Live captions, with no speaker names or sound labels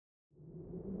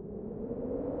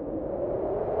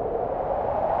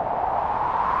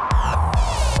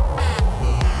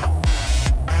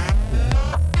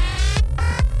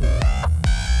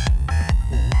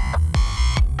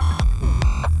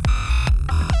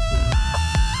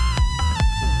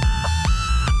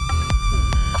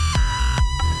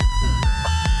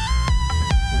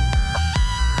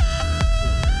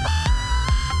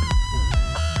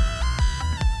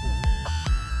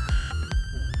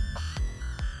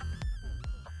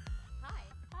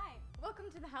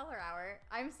TheHowlerHour.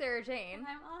 I'm Sarah Jane. And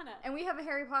I'm Anna. And we have a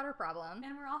Harry Potter problem.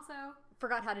 And we're also...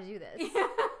 Forgot how to do this. We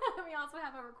also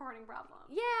have a recording problem.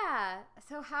 Yeah.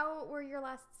 So how were your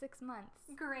last 6 months?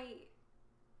 Great.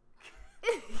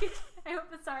 I hope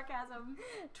the sarcasm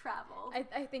traveled.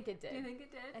 I think it did. Do you think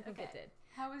it did? I think it did.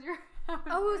 How was your... it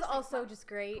was also just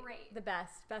great. Great. The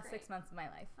best Great. 6 months of my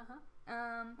life. Uh-huh.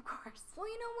 Of course. Well,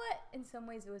 you know what? In some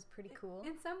ways it was pretty cool.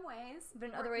 In some ways. But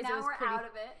in other ways now it was we're pretty... out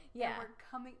of it. Yeah.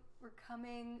 And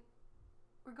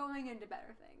we're going into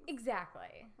better things.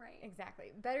 Exactly. Right.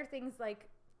 Exactly. Better things like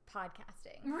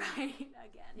podcasting. Right.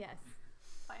 Again. Yes.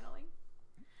 Finally.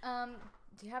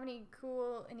 Do you have any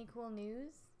cool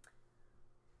news?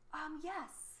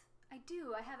 Yes, I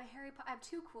do. I have I have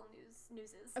two cool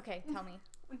newses. Okay, tell me.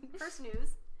 First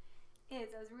news is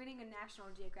I was reading a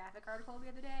National Geographic article the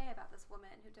other day about this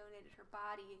woman who donated her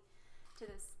body to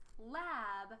this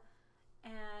lab,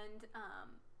 and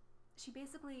she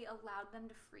basically allowed them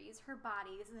to freeze her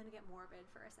body. This is going to get morbid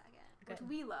for a second, which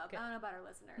we love. Good. I don't know about our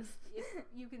listeners.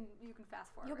 You can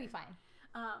fast forward. You'll be fine.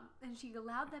 And she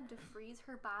allowed them to freeze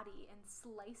her body and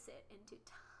slice it into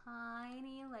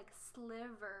tiny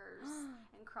slivers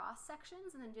and cross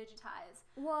sections, and then digitize.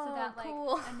 Whoa, so that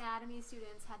cool. Anatomy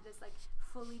students had this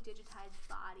fully digitized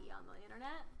body on the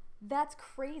internet. That's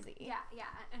crazy. Yeah.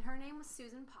 And her name was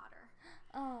Susan Potter.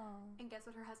 Oh. And guess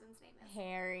what her husband's name is?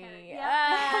 Harry. Yeah.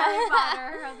 Harry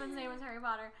Potter. Her husband's name was Harry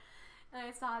Potter. And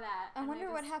I saw that. I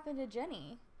wonder what happened to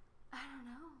Jenny. I don't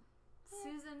know.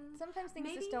 Susan. Sometimes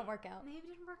things just don't work out. Maybe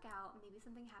it didn't work out. Maybe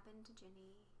something happened to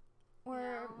Jenny.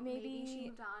 Or maybe she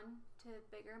moved on to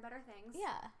bigger and better things.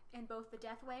 Yeah. In both the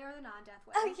death way or the non-death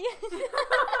way. Oh, yeah.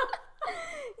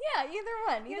 Yeah, either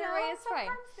one. Either way is fine.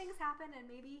 Sometimes things happen, and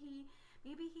maybe he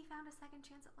found a second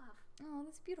chance at love. Oh,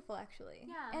 that's beautiful, actually.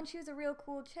 Yeah. And she was a real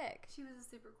cool chick. She was a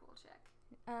super cool chick.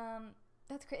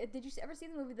 That's great. Did you ever see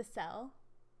the movie The Cell?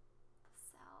 The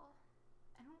Cell?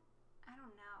 I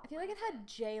don't know. I feel like it had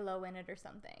J-Lo in it or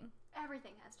something.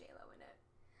 Everything has J-Lo in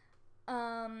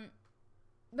it.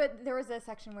 But there was a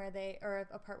section where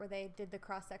a part where they did the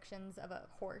cross sections of a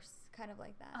horse, kind of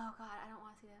like that. Oh God, I don't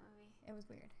want to see that movie. It was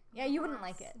weird. Yeah, you wouldn't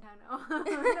like it. No, no,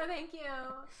 thank you.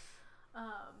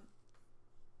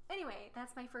 Anyway,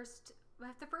 that's the first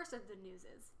of the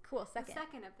newses. Cool. Second. The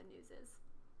second of the newses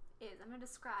is I'm going to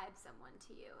describe someone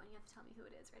to you, and you have to tell me who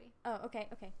it is. Ready? Oh,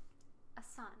 okay. A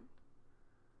son.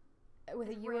 With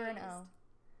a U or an O?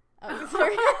 Oh,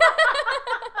 sorry.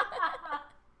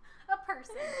 A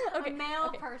person. Okay. A male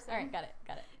person. All right, got it.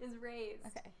 Is raised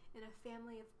Okay. in a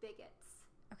family of bigots.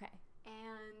 Okay.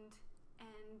 And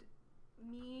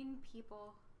mean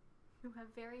people who have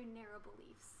very narrow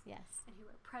beliefs. Yes. And who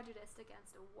are prejudiced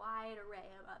against a wide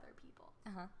array of other people.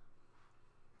 Uh-huh.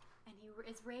 And he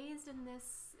is raised in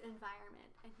this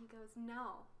environment, and he goes,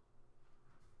 no,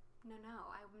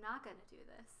 I'm not going to do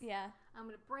this. Yeah. I'm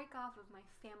going to break off of my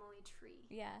family tree.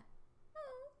 Yeah.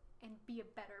 And be a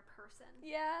better person.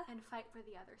 Yeah. And fight for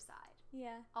the other side.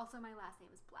 Yeah. Also, my last name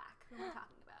is Black. Who am I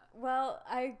talking about? Well,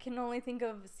 I can only think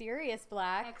of Sirius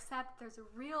Black. Except there's a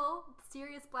real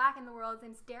Sirius Black in the world. His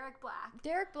name's Derek Black.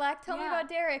 Derek Black. Tell me about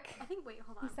Derek. Wait,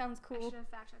 hold on. He sounds cool. I should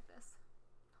have fact-checked this.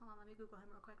 Hold on, let me Google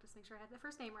him real quick just to make sure I have the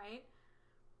first name right.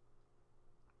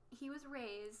 He was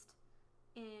raised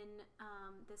in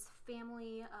this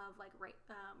family of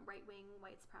right-wing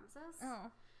white supremacists.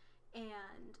 Oh.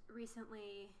 And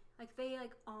recently, they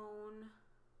own...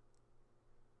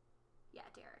 Yeah,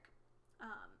 Derek.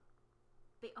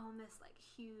 They own this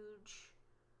huge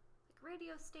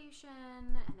radio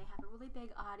station, and they have a really big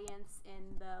audience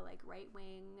in the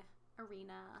right-wing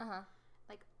arena. Uh-huh.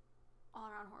 All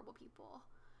around horrible people.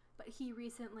 But he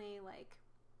recently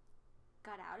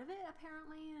got out of it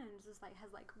apparently, and just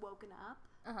has woken up.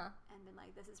 Uh-huh. And been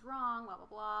this is wrong, blah blah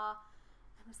blah.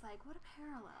 I was what a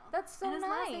parallel. That's so and his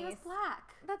nice. last name is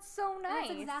Black. That's so nice.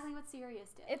 And that's exactly what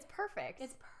Sirius did. It's perfect.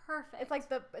 It's perfect. It's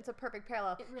it's a perfect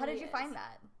parallel. It really How did you is. find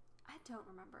that? I don't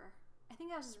remember. I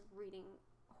think I was just reading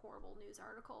horrible news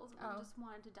articles and I just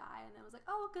wanted to die, and I was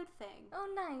oh, a good thing. Oh,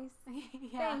 nice.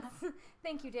 Yeah. Thanks.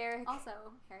 Thank you, Derek.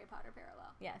 Also, Harry Potter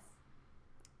parallel. Yes.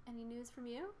 Any news from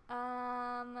you?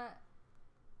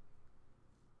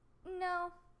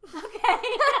 No. Okay.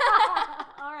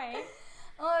 All right.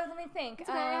 Oh, let me think. It's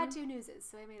okay, I had two newses,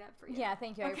 so I made up for you. Yeah,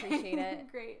 thank you. Okay. I appreciate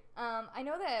it. Great. I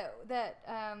know that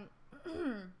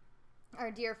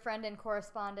our dear friend and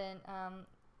correspondent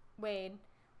Wade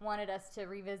wanted us to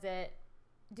revisit.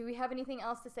 Do we have anything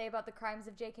else to say about the crimes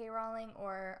of J.K. Rowling,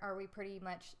 or are we pretty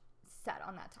much set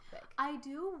on that topic? I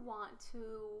do want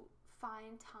to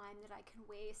find time that I can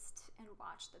waste and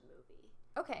watch the movie.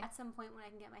 Okay. at some point when I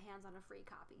can get my hands on a free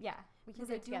copy. Yeah, we can Because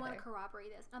do I it do together. want to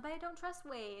corroborate this. Not that I don't trust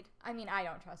Wade. I mean, I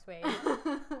don't trust Wade.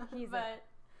 But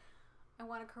I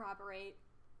want to corroborate.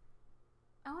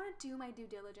 I want to do my due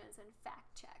diligence and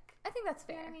fact check. I think that's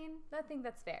fair. You know what I mean? I think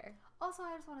that's fair. Also,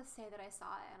 I just want to say that I saw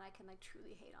it and I can like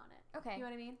truly hate on it. Okay. You know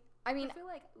what I mean? I mean, I feel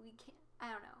like we can't.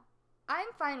 I don't know. I'm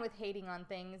fine with hating on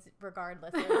things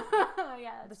regardless of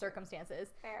Yeah, the circumstances.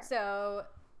 fair. So,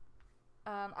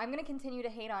 I'm gonna continue to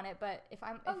hate on it. But if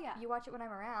you watch it when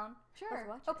I'm around, Sure. let's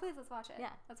watch Oh, it. please, let's watch it.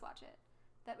 Yeah. Let's watch it.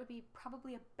 That would be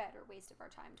probably a better waste of our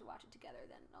time to watch it together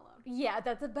than alone. Yeah,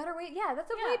 that's a better way. Yeah,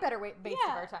 that's a way better waste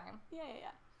of our time. Yeah.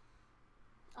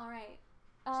 All right.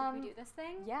 Should we do this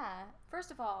thing? Yeah.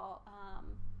 First of all,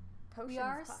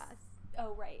 Potions class.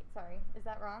 Oh, right. Sorry, is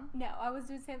that wrong? No, I was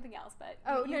doing something else, but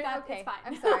Okay. it's fine.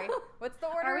 I'm sorry. What's the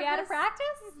order? Are we of out of this?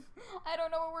 practice? I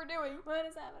don't know what we're doing. What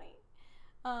is happening?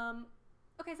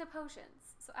 Okay, so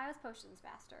potions. So I was potions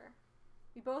master.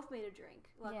 We both made a drink,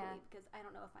 luckily, because I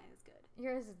don't know if mine is good.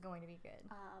 Yours is going to be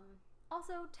good.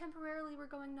 Also, temporarily, we're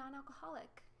going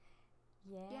non-alcoholic.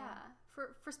 Yeah.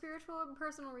 For spiritual and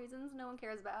personal reasons no one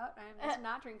cares about. I'm just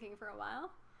not drinking for a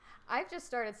while. I've just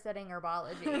started studying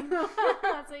herbology.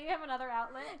 So you have another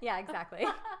outlet? Yeah, exactly.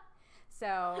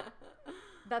 So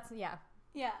that's Yeah.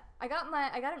 I got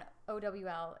an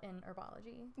OWL in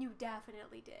herbology. You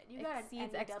definitely did. You got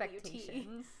Exceeds an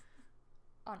expectations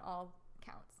on all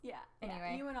counts. Yeah. Anyway.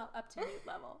 Yeah, you went up to mute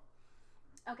level.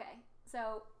 Okay.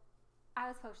 So I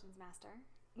was potions master.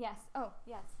 Yes. Oh,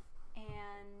 yes.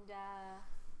 And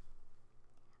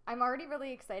I'm already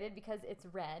really excited because it's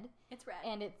red. It's red.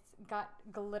 And it's got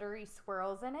glittery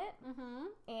swirls in it.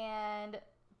 Mm-hmm. And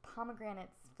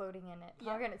pomegranates floating in it.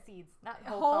 Pomegranate seeds. Not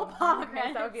whole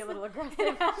pomegranates. That would be a little aggressive.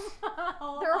 There There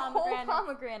are whole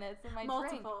pomegranates in my drink.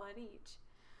 Multiple in each.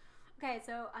 Okay,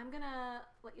 so I'm going to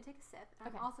let you take a sip. And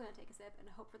Okay. I'm also going to take a sip and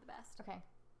hope for the best. Okay.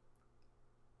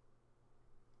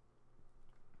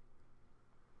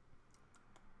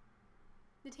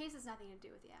 The taste has nothing to do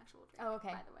with the actual drink, Oh,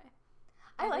 okay. by the way.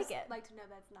 I like just it. like to know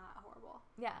that's not horrible.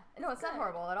 Yeah. No, it's not good,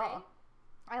 horrible at right? all.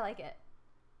 I like it.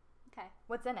 Okay.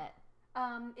 What's in it?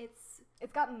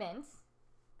 It's got mint.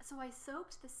 so I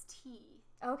soaked this tea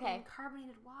Okay. in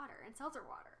carbonated water and seltzer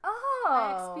water. Oh.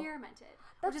 I experimented.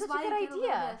 That's which is such a why good you get a little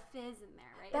idea. bit of fizz in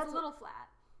there, right? That's It's a little flat.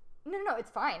 No, it's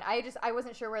fine. I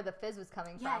wasn't sure where the fizz was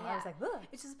coming from. I was like, ugh.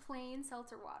 It's just plain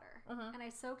seltzer water. Mhm. And I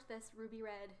soaked this ruby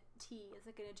red tea. It's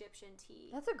like an Egyptian tea.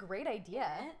 That's a great idea.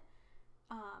 in it,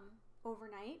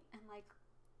 overnight and like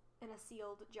in a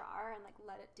sealed jar and like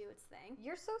let it do its thing.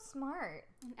 You're so smart.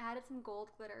 And added some gold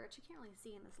glitter, which you can't really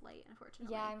see in this light,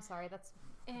 unfortunately. Yeah, I'm sorry. That's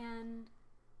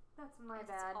my It's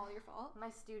bad. all your fault.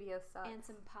 My studio sucks. And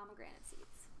some pomegranate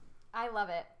seeds. I love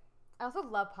it. I also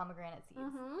love pomegranate seeds.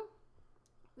 Mm-hmm.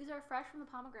 These are fresh from the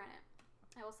pomegranate.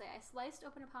 I will say, I sliced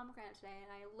open a pomegranate today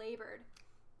and I labored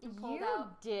and pulled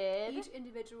out did. each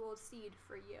individual seed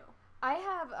for you. I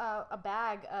have a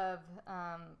bag of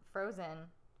frozen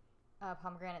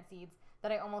pomegranate seeds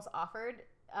that I almost offered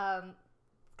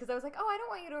because I was like, oh, I don't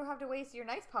want you to have to waste your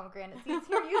nice pomegranate seeds.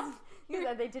 Here, use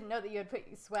that. They didn't know that you had put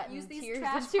sweat Use and these tears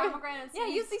trash into it. pomegranate seeds.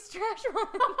 Yeah, use these trash ones.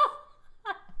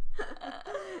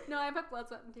 No, I put blood,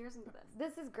 sweat, and tears into this.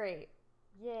 This is great.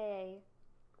 Yay.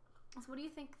 So what do you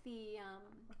think the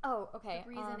okay. the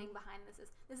reasoning behind this is?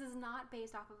 This is not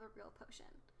based off of a real potion.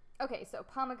 Okay, so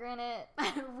pomegranate.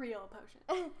 Real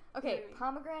potion. Okay, Maybe.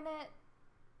 pomegranate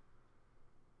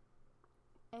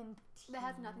and tea. That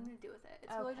has nothing to do with it.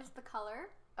 It's really Okay. just the color.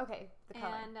 Okay, the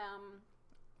color. And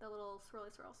the little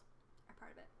swirly swirls are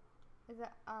part of it. Is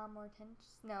that more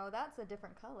intense? No, that's a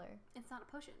different color. It's not a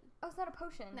potion. Oh, it's not a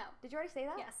potion. No. Did you already say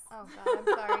that? Yes. Oh God, I'm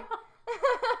sorry.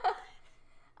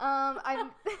 I'm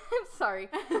sorry.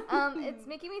 It's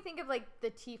making me think of like the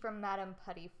tea from Madame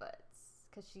Puttyfoot's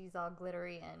because she's all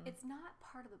glittery and. It's not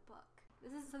part of the book.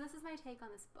 This is my take on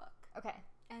this book Okay.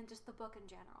 and just the book in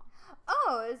general.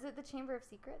 Oh, is it the Chamber of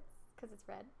Secrets? Because it's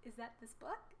red. Is that this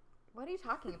book? What are you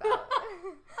talking about?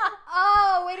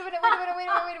 Oh, wait a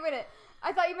minute.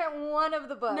 I thought you meant one of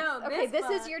the books. No, okay, this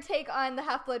book. is your take on the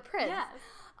Half-Blood Prince. Yes.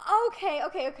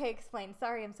 Okay, explain.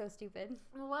 Sorry, I'm so stupid.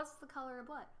 Well, what's the color of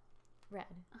blood? Red.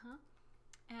 Uh-huh.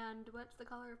 And what's the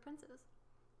color of princes?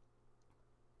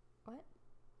 What?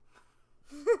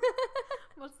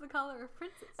 What's the color of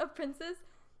princes? Of princes?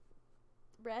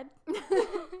 Red?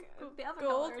 The other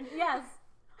Gold? color. Yes.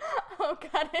 Oh,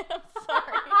 God, I'm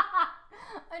sorry.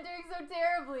 I'm doing so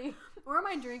terribly. Or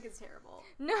my drink is terrible.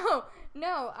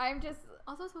 No, I'm just...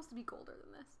 Also supposed to be colder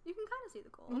than this. You can kind of see the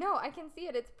gold. No, I can see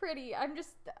it. It's pretty. I'm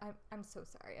so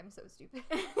sorry. I'm so stupid.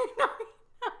 No,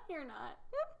 you're not.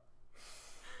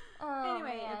 Oh,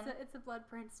 Anyway, man. it's a blood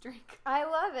prince drink. I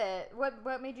love it.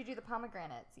 What made you do the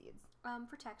pomegranate seeds?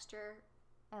 For texture.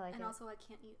 I like and it. also, I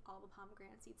can't eat all the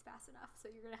pomegranate seeds fast enough, so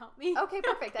you're gonna help me. Okay,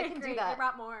 perfect. I Okay, can great. do that. I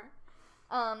brought more.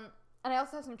 And I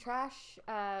also have some trash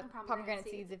pomegranate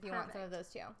seeds if you want some of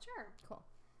Perfect. those too. Sure. Cool.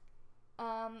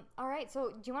 All right.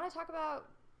 So, do you want to talk about?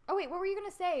 Oh wait, what were you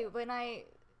gonna say when I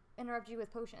interrupt you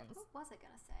with potions? What was I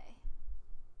gonna say?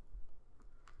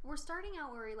 We're starting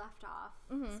out where we left off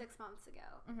 6 months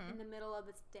ago, in the middle of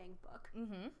this dang book.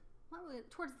 Mm-hmm. Not really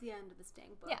towards the end of this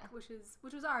dang book, which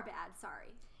was our bad.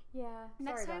 Sorry. Yeah.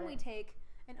 Next time we take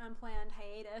an unplanned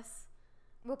hiatus,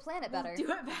 we'll plan it better. We'll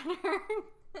do it better.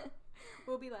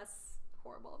 We'll be less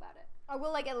horrible about it.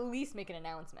 We'll at least make an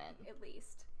announcement. At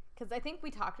least. Because I think we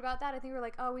talked about that. I think we were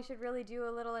like, oh, we should really do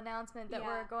a little announcement that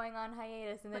we're going on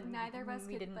hiatus, and but then neither of us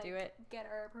we didn't do it. Get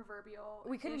our proverbial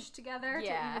we couldn't fish together to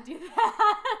even do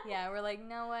that. Yeah, we're like,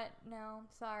 no, what? No,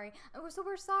 sorry. So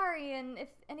we're sorry, and if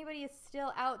anybody is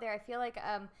still out there, I feel like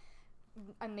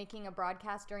I'm making a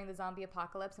broadcast during the zombie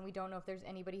apocalypse, and we don't know if there's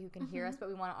anybody who can hear us, but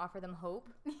we want to offer them hope.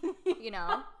 You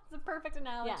know, it's a perfect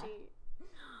analogy. Yeah.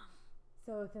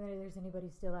 So if there's anybody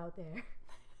still out there,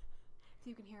 if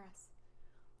you can hear us,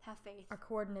 have faith. Our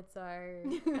coordinates are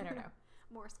I don't know.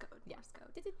 Morse code. Yeah. Morse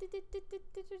code.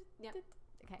 Yep.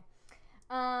 Okay.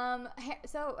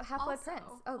 So Half-Blood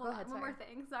Prince. Oh, go ahead. One more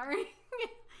thing. Sorry.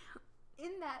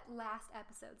 In that last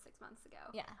episode 6 months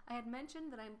ago, I had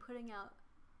mentioned that I'm putting out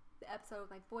the episode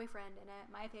with my boyfriend in it,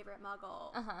 my favorite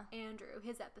Muggle, Andrew,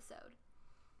 his episode.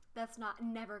 That's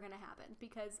never gonna happen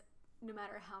because no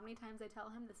matter how many times I tell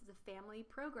him this is a family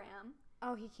program,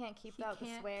 he can't keep out the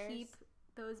swears. Keep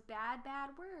those bad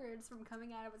words from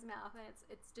coming out of his mouth, and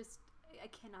it's just I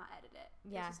cannot edit it.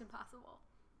 Yeah. It's just impossible.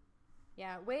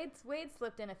 Yeah, Wade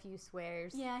slipped in a few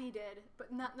swears. Yeah, he did,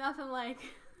 but nothing like.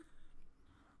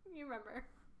 You remember?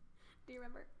 Do you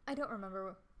remember? I don't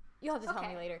remember. You'll have to tell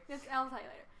me later. I'll tell you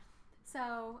later.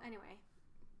 So anyway,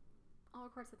 I'll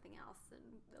record something else, and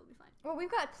it'll be fine. Well,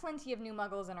 we've got plenty of new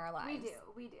Muggles in our lives.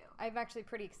 We do. I'm actually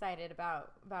pretty excited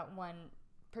about one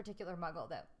particular Muggle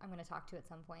that I'm going to talk to at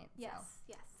some point. Yes, so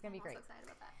yes. It's going to be great. I'm so excited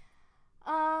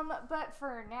about that. But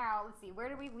for now, let's see. Where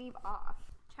did we leave off?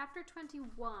 Chapter 21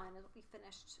 is what we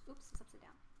finished. Oops, it's upside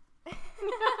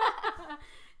down.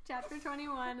 Chapter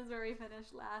 21 is where we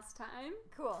finished last time.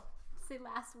 Cool. Say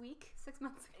last week, 6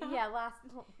 months ago. Yeah, last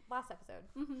episode.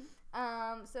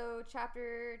 So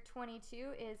chapter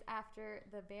 22 is after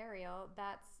the burial.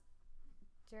 That's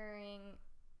during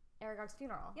Aragog's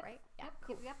funeral, right? Yeah.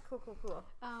 Yep. Cool.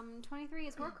 23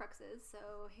 is Horcruxes. So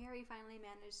Harry finally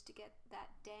managed to get that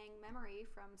dang memory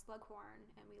from Slughorn,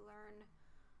 and we learn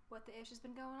what the ish has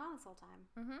been going on this whole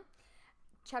time.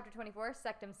 Chapter 24,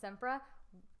 Sectum Sempra,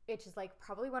 which is like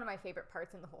probably one of my favorite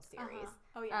parts in the whole series.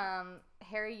 Oh yeah.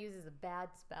 Harry uses a bad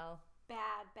spell.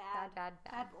 Bad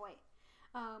boy.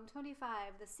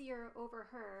 25, the seer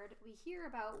overheard. We hear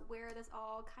about where this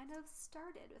all kind of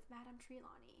started with Madame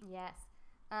Trelawney. Yes.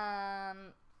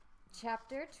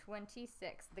 Chapter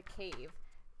 26, the cave,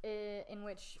 in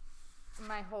which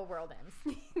my whole world ends.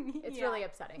 It's really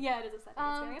upsetting. Yeah, it is upsetting.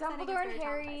 It's very upsetting. Dumbledore and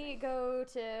Harry go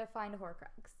to find a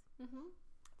Horcrux.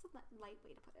 It's a light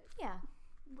way to put it. Yeah.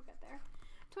 We'll get there.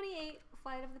 28,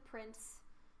 Flight of the Prince.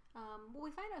 Well,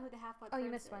 we find out who the Half-Blood Prince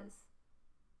you missed is. one.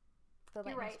 The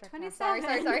You're right. 27.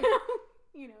 Sorry.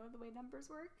 You know the way numbers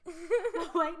work.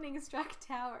 The lightning struck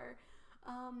tower.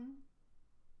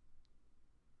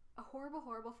 A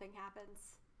horrible thing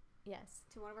happens. Yes.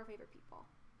 To one of our favorite people.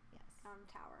 Yes.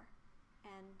 Tower.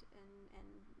 And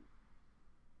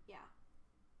yeah.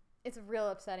 It's a real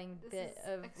upsetting bit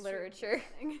of literature.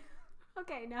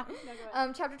 Okay, no, go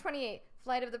ahead. Chapter 28,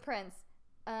 Flight of the Prince.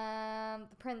 The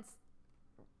prince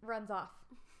runs off.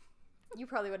 You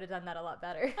probably would have done that a lot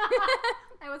better.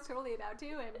 I was totally about to,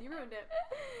 and you ruined it.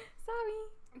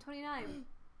 Sorry. 29,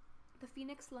 the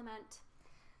Phoenix Lament.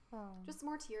 Oh. Just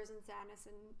more tears and sadness,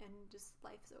 and just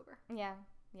life's over. Yeah.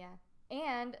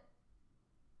 And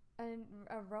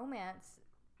a romance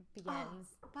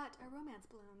begins. But a romance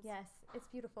blooms. Yes, it's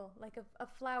beautiful. Like a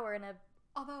flower in a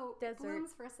Although desert. It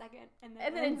blooms for a second, and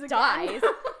then it dies.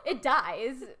 It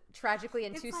dies tragically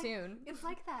and too soon. It's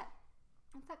like that.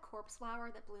 It's that corpse flower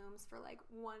that blooms for like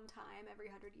one time every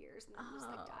 100 years and then just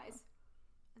like dies.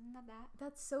 Isn't that bad?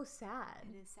 That's so sad.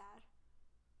 It is sad.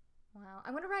 Wow.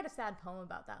 I'm going to write a sad poem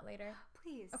about that later.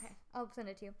 Please. Okay. I'll send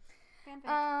it to you.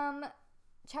 Fanfic.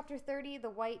 Chapter 30, The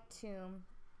White Tomb,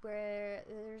 where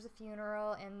there's a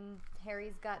funeral and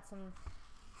Harry's got some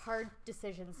hard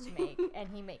decisions to make, and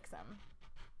he makes them.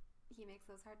 He makes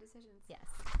those hard decisions. Yes.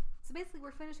 So basically,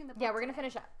 we're finishing the book. Yeah, we're going to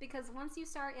finish up. Because once you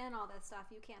start in all this stuff,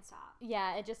 you can't stop.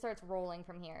 Yeah, it just starts rolling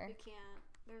from here. You can't.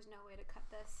 There's no way to cut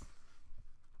this.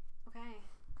 Okay.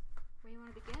 Where do you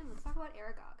want to begin? Let's talk about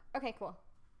R.A.B. Okay, cool.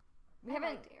 I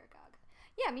liked R.A.B.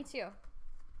 Yeah, me too.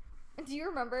 Do you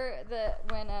remember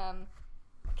when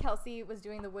Kelsey was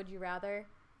doing the Would You Rather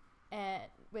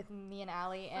with me and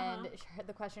Allie, and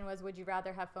the question was, would you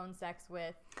rather have phone sex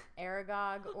with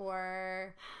R.A.B.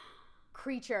 or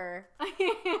Creature?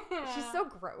 She's so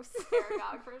gross.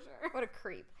 R.A.B. for sure. What a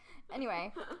creep.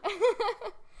 Anyway.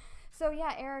 So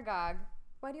yeah, R.A.B.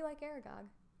 Why do you like R.A.B.? I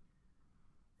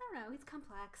don't know. He's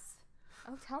complex.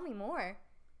 Oh, tell me more.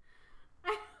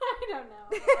 I don't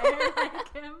know. I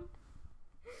like him.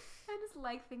 I just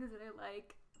like things that I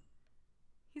like.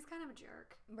 He's kind of a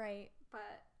jerk. Right.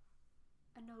 But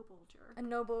a noble jerk. A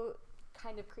noble,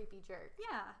 kind of creepy jerk.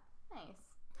 Yeah. Nice.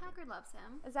 Hagrid loves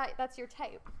him. That's your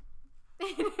type?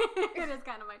 It is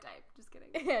kind of my type. Just kidding.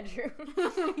 Yeah, true.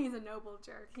 He's a noble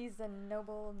jerk. He's a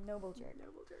noble jerk.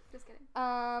 Noble jerk. Just kidding.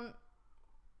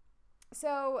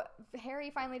 So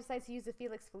Harry finally decides to use the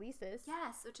Felix Felicis.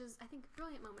 Yes, which is, I think, a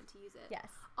brilliant moment to use it. Yes.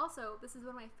 Also, this is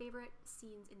one of my favorite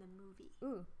scenes in the movie.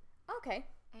 Ooh. Okay.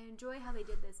 I enjoy how they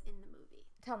did this in the movie.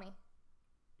 Tell me.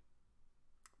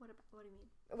 What do you mean?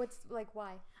 What's, like,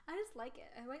 why? I just like it.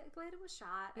 I like the way it was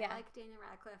shot. Yeah. I like Daniel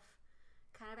Radcliffe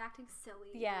kind of acting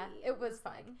silly. Yeah, it was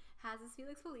fun. Like, has his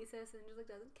Felix Felicis and just, like,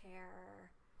 doesn't care.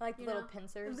 Like the little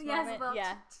pincers yes, moment?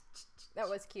 Yeah. That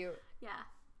was cute. Yeah.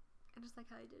 I just like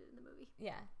how he did it in the movie.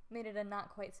 Yeah. Made it a not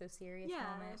quite so serious moment.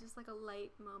 Yeah, it's just like a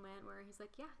light moment where he's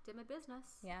like, yeah, did my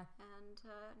business. Yeah. And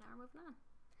now we're moving on.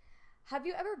 Have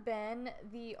you ever been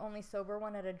the only sober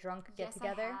one at a drunk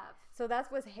get-together? Yes, I have. So that's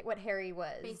what Harry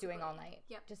was Basically. doing all night.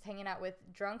 Yep. Just hanging out with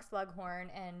drunk Slughorn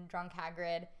and drunk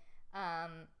Hagrid.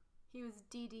 He was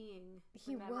DDing.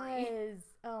 He was.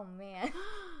 Oh, man.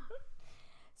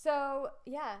 So,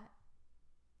 yeah.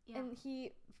 And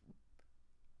he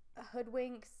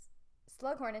hoodwinks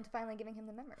Slughorn into finally giving him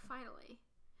the memory. Finally.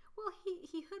 Well,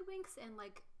 he hoodwinks and,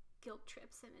 like, guilt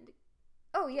trips him into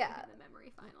giving him the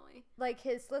memory, finally. Like,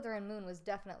 his Slytherin moon was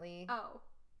definitely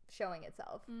showing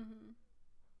itself. Mm-hmm.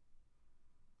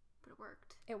 But it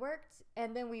worked. It worked,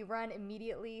 and then we run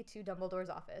immediately to Dumbledore's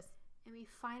office. And we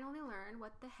finally learn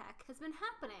what the heck has been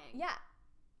happening. Yeah.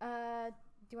 Do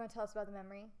you want to tell us about the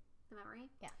memory? The memory?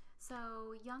 Yeah.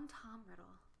 So, young Tom Riddle.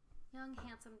 Young,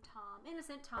 handsome Tom.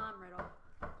 Innocent Tom Riddle.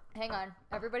 Hang on.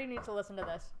 Everybody needs to listen to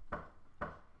this.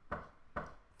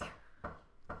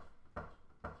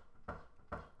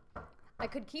 I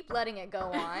could keep letting it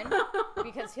go on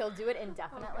because he'll do it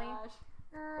indefinitely. Oh gosh.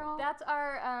 Earl. That's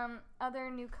our other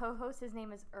new co-host. His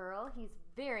name is Earl. He's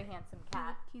a very handsome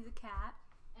cat. He's a cat.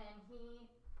 And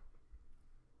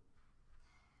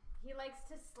he likes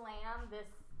to slam this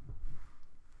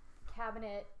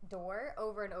cabinet door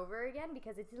over and over again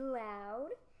because it's loud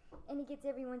and it gets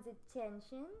everyone's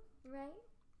attention, right?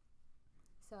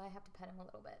 So I have to pet him a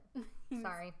little bit.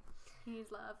 Sorry. He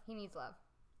needs love. He needs love.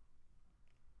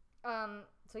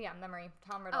 So yeah, memory.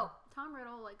 Tom Riddle. Oh, Tom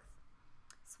Riddle, like,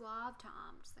 suave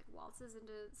Tom, just, like, waltzes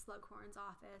into Slughorn's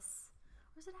office.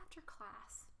 Or is it after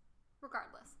class?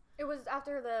 Regardless. It was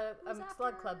after the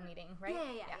Slug after... Club meeting, right?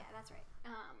 Yeah, that's right.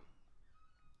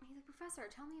 He's like,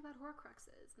 Professor, tell me about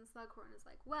Horcruxes. And Slughorn is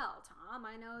like, well, Tom,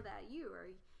 I know that you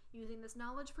are using this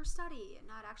knowledge for study and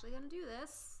not actually going to do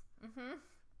this. Mm-hmm.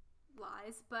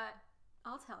 Lies, but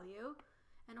I'll tell you.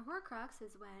 And a Horcrux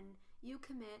is when you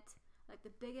commit, like,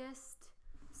 the biggest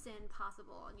sin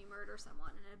possible and you murder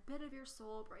someone and a bit of your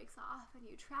soul breaks off and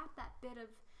you trap that bit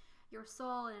of your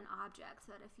soul in an object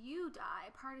so that if you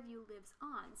die, part of you lives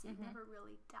on, so you never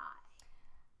really die.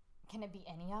 Can it be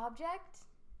any object?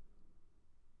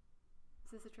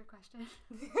 Is this a trick question?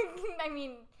 I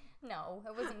mean, no,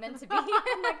 it wasn't meant to be.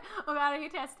 I'm like, oh God, are you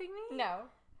testing me? No.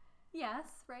 Yes,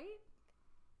 right?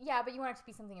 Yeah, but you want it to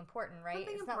be something important, right?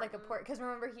 Something it's important. not like a port, because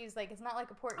remember he's like, it's not like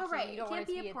a port key. Right. You don't want it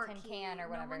to be a tin key. can or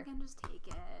whatever. No one can just take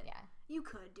it. Yeah. You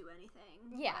could do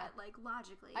anything. Yeah. But, like,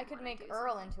 logically. I could make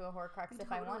Earl into a Horcrux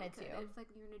if I wanted to. It's like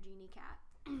you're in a genie cat.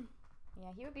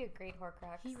 Yeah, he would be a great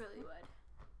Horcrux. He really would.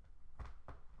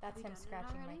 That's him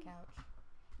scratching my already? couch.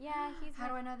 Yeah, he's. How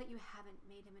do I know that you haven't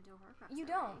made him into a Horcrux? You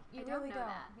already? don't. You really don't.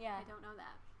 That. Yeah. I don't know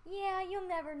that. Yeah, you'll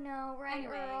never know, right,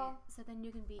 Anyway, Earl? so then you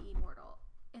can be immortal.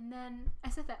 And then, I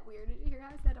said that weird. Did you hear how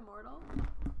I said immortal?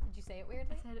 Did you say it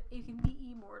weirdly? I said you can be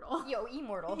immortal. Yo,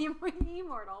 immortal.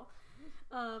 Immortal.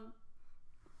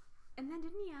 And then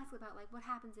didn't he ask about, like, what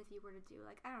happens if you were to do,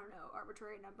 like, I don't know,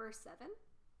 arbitrary number 7?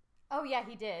 Oh, yeah,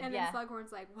 he did. And then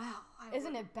Slughorn's like, wow.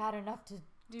 Isn't it bad enough to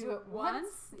do it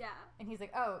once? Yeah. And he's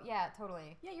like, oh, yeah,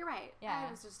 totally. Yeah, you're right. Yeah.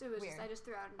 It was just, I just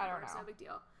threw out a I don't number. It's know. no big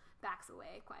deal. Backs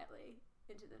away quietly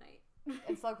into the night.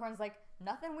 And Slughorn's like,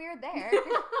 nothing weird there.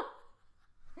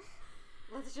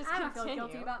 let's just I don't continue. feel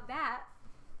guilty about that.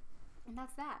 And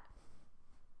that's that.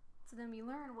 So then we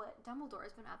learn what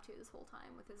Dumbledore's been up to this whole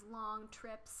time with his long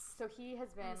trips. So he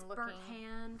has been his looking. burnt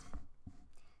hand.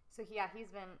 So he's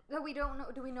been. No, we don't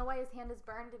know. Do we know why his hand is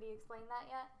burned? Did he explain that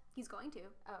yet? He's going to.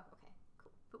 Oh, okay,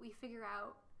 cool. But we figure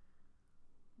out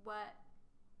what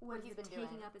he's been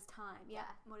taking up his time. Yeah,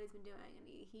 what he's been doing, and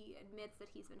he admits that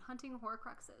he's been hunting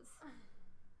Horcruxes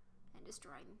and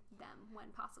destroying them when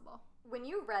possible. When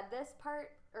you read this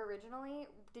part originally,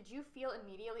 did you feel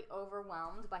immediately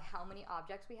overwhelmed by how many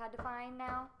objects we had to find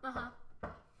now?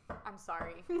 I'm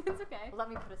sorry. It's okay. Let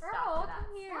me put a stop to that.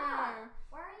 Come here. Stop.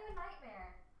 Why are you a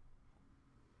nightmare?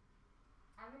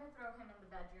 I'm gonna throw him in the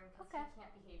bedroom because he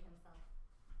can't behave himself.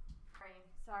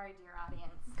 Sorry, dear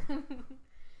audience.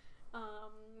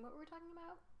 What were we talking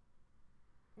about?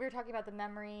 We were talking about the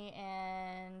memory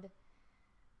and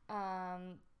how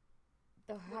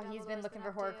he's been looking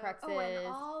for Horcruxes. Oh, and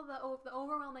all the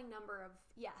overwhelming number of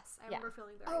I remember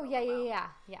feeling very overwhelmed.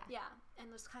 Yeah,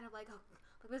 and just kind of like,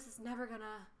 this is never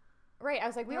gonna. Right, I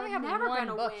was like, we only have one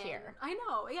book here. I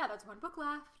know. Yeah, there's one book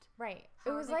left. Right.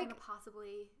 How are they gonna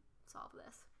possibly solve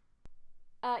this?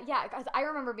 Yeah, because I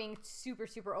remember being super,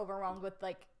 super overwhelmed with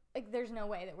like there's no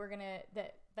way that we're gonna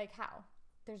how?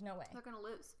 There's no way. They're gonna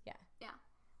lose. Yeah. Yeah.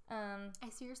 I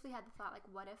seriously had the thought, like,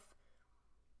 what if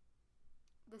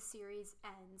the series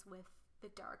ends with the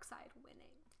dark side winning?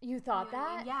 You thought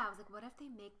that? I mean? Yeah, I was like, what if they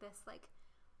make this like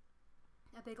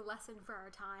a big lesson for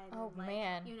our time? Oh, and, like,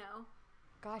 man.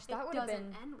 Gosh, that would have been. It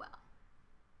doesn't end well.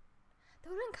 That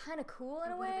would have been kind of cool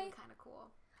in a way. It would have been kind of cool.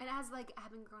 And as like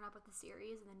having grown up with the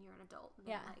series, and then you're an adult, and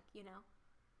then,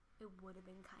 it would have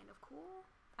been kind of cool.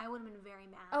 I would have been very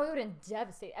mad. Oh, it would have been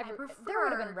devastating. There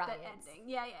would have been riots. The ending.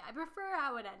 Yeah. I prefer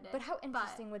how it ended. But how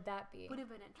interesting would that be? Would have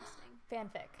been interesting.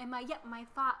 Fanfic. And my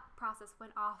thought process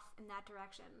went off in that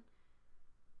direction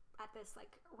at this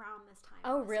around this time.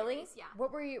 Oh, really? Series. Yeah.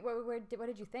 What were you? What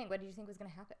did you think? What did you think was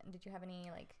going to happen? Did you have any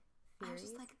theories? I was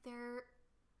just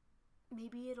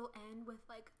maybe it'll end with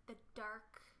the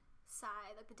dark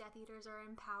side, the Death Eaters are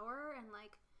in power, and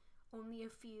only a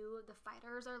few of the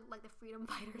fighters are the freedom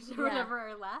fighters or whatever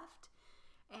are left,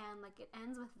 and it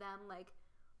ends with them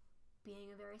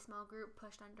being a very small group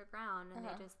pushed underground, and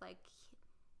they just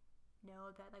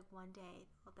know that one day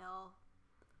they'll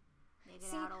make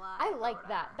it out alive. I like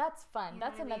that. That's fun. You know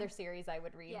That's another series I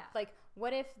would read. Yeah.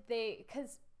 What if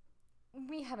because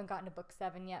we haven't gotten to book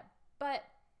 7 yet, but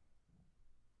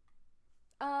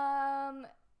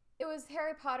it was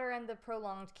Harry Potter and the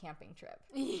prolonged camping trip.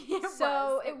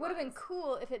 So it would have been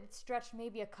cool if it stretched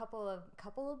maybe a couple of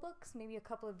books, maybe a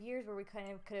couple of years, where we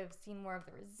kind of could have seen more of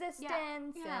the resistance.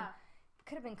 And it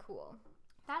could have been cool.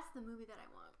 That's the movie that I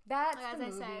want. That's the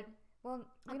movie. As I said. Well,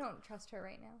 we don't trust her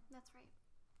right now. That's right.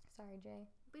 Sorry, Jay.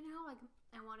 But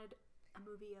I wanted a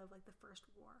movie of the First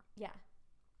War. Yeah.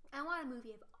 I want a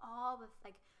movie of all the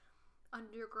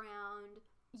underground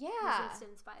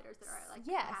resistance fighters that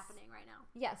are happening right now.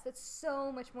 Yes, that's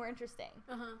so much more interesting.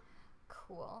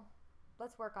 Cool.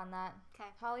 Let's work on that. Okay.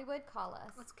 Hollywood, call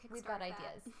us. Let's kickstart We've got that.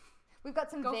 ideas. We've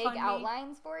got some Go vague fund me.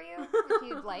 outlines for you if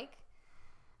you'd like.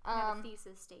 I have a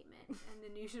thesis statement, and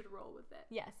then you should roll with it.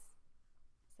 Yes.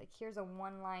 It's here's a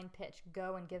 1-line pitch.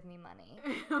 Go and give me money.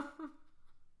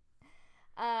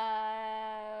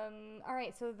 All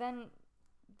right. So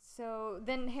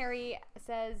then Harry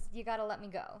says, "You gotta let me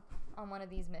go on one of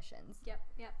these missions." Yep.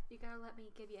 You gotta let me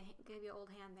give you an old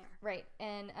hand there. Right.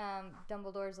 And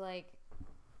Dumbledore's like,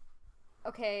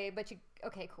 "Okay,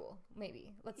 okay, cool.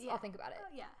 Maybe. I'll think about it."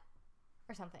 Yeah.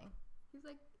 Or something. He's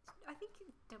like, I think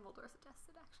Dumbledore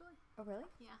suggested actually. Oh, really?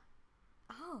 Yeah.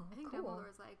 Oh, I think cool.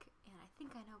 Dumbledore's like, and I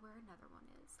think I know where another one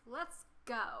is. Let's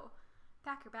go.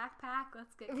 Pack your backpack.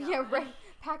 Let's get going. Yeah, right.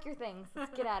 Pack your things.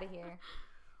 Let's get out of here.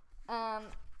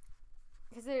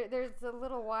 Because there's a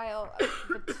little while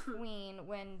between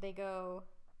when they go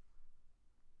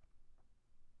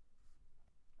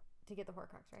to get the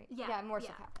Horcrux, right? Yeah, more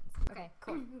stuff happens. Okay,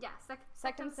 cool. Yeah,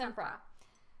 Sectum Sempra.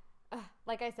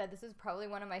 Like I said, this is probably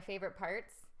one of my favorite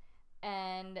parts,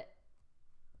 and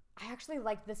I actually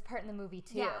liked this part in the movie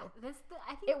too. Yeah,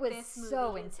 I think it was this movie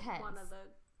so is intense. One of the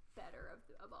better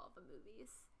of all the movies.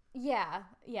 Yeah.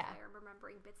 If I'm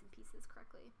remembering bits and pieces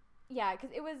correctly. Yeah,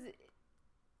 because it was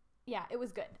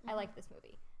good. Mm-hmm. I like this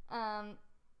movie.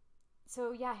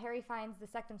 So yeah, Harry finds the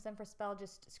Sectum Sempra spell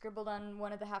just scribbled on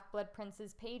one of the Half-Blood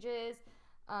Prince's pages.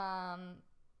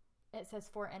 It says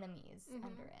 4 enemies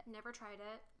under it. Never tried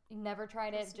it. Never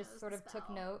tried it. Just sort of took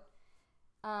note.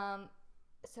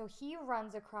 So he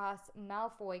runs across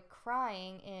Malfoy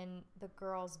crying in the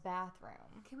girls'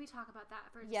 bathroom. Can we talk about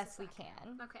that for just a Yes, we second?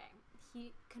 can. Okay.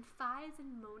 he confides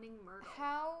in Moaning Myrtle.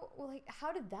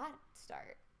 How did that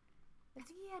start? I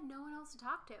think he had no one else to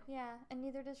talk to. Yeah, and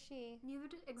neither does she.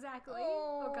 Exactly.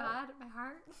 Oh. Oh God, my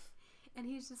heart. And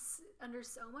he's just under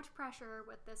so much pressure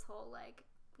with this whole, like,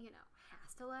 you know,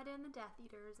 has to let in the Death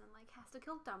Eaters and, like, has to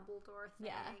kill Dumbledore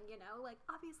thing, you know? Like,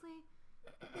 obviously,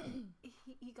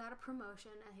 he got a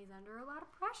promotion and he's under a lot of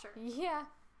pressure. Yeah,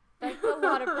 that's a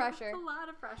lot of pressure. A lot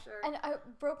of pressure. And I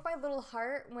broke my little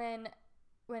heart when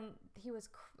he was,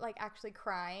 actually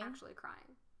crying.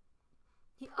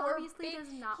 He obviously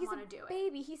does not want to do it. He's a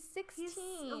baby. He's 16. He's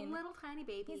a little tiny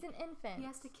baby. He's an infant. He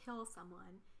has to kill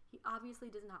someone. He obviously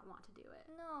does not want to do it.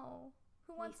 No.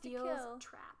 Who wants to kill? kill? He feels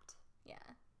trapped. Yeah.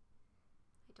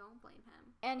 I don't blame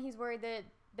him. And he's worried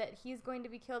that he's going to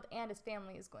be killed and his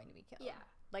family is going to be killed. Yeah.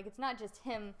 Like, it's not just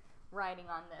him riding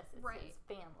on this. It's right. his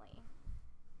family.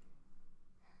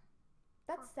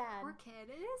 That's sad. Poor kid.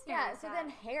 It is very sad. So then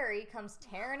Harry comes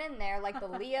tearing in there like the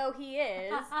Leo he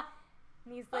is.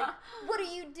 And he's like, what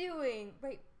are you doing?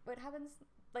 Wait, what happens?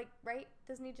 Like, right?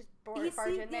 Doesn't he just barge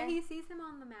in there? Yeah, he sees him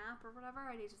on the map or whatever,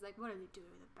 and he's just like, what are you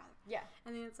doing with brother? Yeah.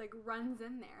 And then it's like runs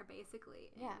in there,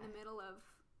 basically, in Yeah. the middle of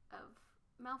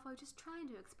Malfoy just trying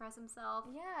to express himself.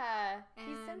 Yeah.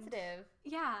 He's sensitive.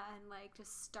 Yeah, and, like,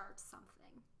 just starts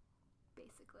something,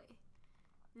 basically.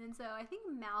 And so I think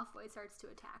Malfoy starts to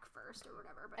attack first or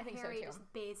whatever, but Harry just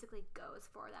basically goes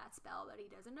for that spell that he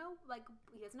doesn't know, like,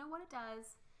 he doesn't know what it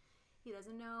does. He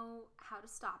doesn't know how to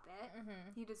stop it.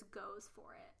 Mm-hmm. He just goes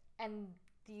for it. And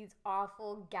these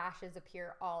awful gashes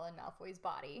appear all in Malfoy's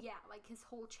body. Yeah, like his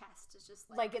whole chest is just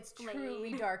like it's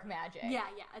truly dark magic. Yeah,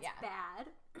 it's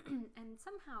bad. And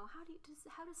somehow, how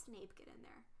does Snape get in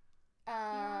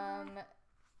there?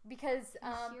 Because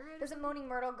doesn't Moaning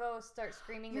Myrtle go start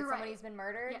screaming that somebody's been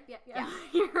murdered? Yeah.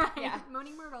 You're right. Yeah.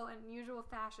 Moaning Myrtle, in usual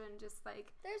fashion, just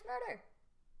like there's murder.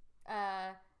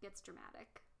 Gets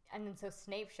dramatic. And then so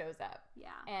Snape shows up. Yeah.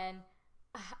 And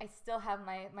I still have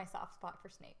my soft spot for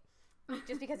Snape.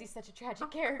 Just because he's such a tragic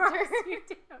character. Of course you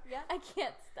do. Yeah. I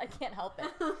can't help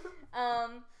it.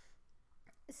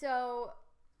 So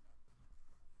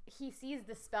he sees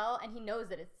the spell and he knows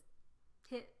that it's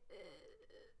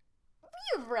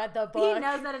You've read the book. He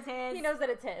knows that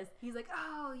it's his. He's like,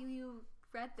 oh, you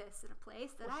read this in a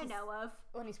place that I know of.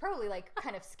 Well, and he's probably like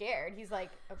kind of scared. He's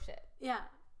like, oh shit. Yeah.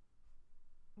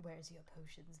 Where's your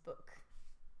potions book?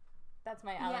 That's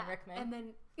my Alan Rickman. And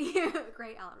then,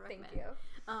 great Alan Rickman. Thank you.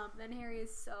 Then Harry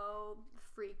is so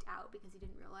freaked out because he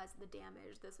didn't realize the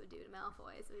damage this would do to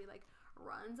Malfoy. So he like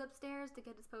runs upstairs to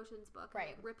get his potions book.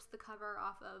 Right. And rips the cover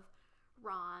off of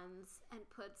Ron's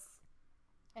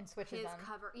and switches his them.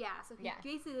 cover. Yeah. So he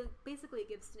basically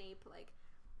gives Snape like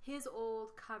his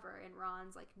old cover in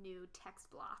Ron's like new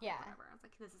text block. Yeah. Or whatever. I was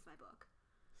like, this is my book.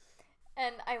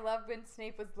 And I love when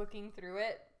Snape was looking through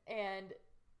it and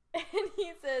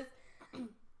he says,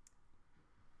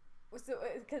 so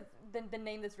because the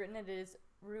name that's written in it is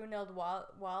Runald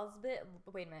Waslib.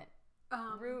 Wait a minute,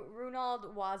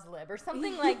 Runald Waslib or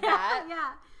something like that.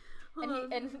 Yeah.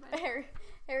 And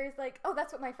Harry's like, oh,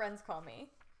 that's what my friends call me.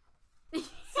 Yeah,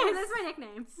 that's my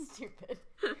nickname. Stupid.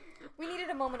 We needed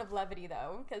a moment of levity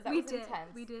though, because that was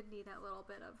intense. We did need that little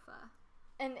bit of.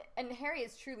 And Harry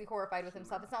is truly horrified with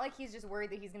himself. It's not like he's just worried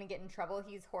that he's going to get in trouble.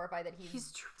 He's horrified that he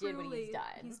did what he's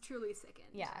done. He's truly sickened.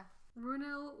 Yeah.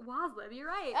 Runel Waslib, you're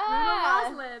right.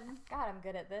 Runel Waslib. God, I'm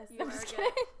good at this. You are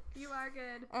good. You are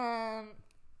good.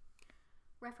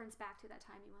 Reference back to that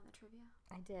time you won the trivia.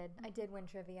 I did. I did win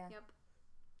trivia. Yep.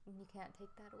 You can't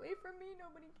take that away from me.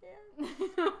 Nobody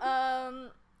can.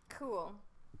 Cool.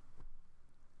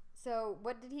 So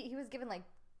what did he was given like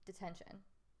detention.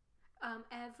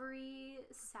 Every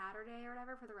Saturday or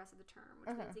whatever for the rest of the term,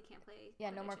 which means he can't play.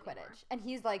 Yeah, no more anymore. Quidditch. And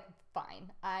he's like,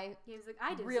 fine. I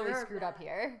really screwed up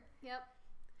here. Yep.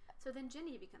 So then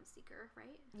Ginny becomes Seeker,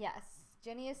 right? Yes.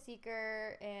 Ginny is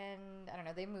Seeker, and I don't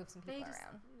know, they move some people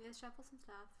around. They shuffle some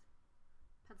stuff,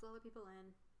 pencil other people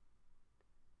in.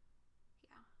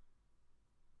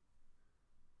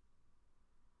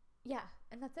 Yeah,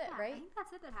 and that's it, yeah, right? I think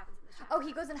that's it that happens in this chapter. Oh,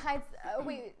 he goes and hides.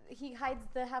 He hides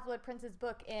the Half-Blood Prince's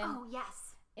book in. Oh,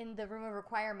 yes. In the Room of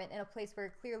Requirement, in a place where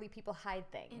clearly people hide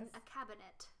things. In a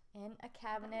cabinet. In a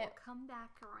cabinet. That will come back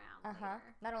around later.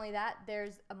 Not only that,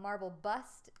 there's a marble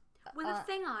bust with a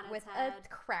thing on its head. With a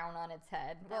crown on its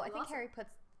head. Well, I think Harry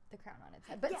puts the crown on its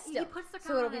head, but still, he puts the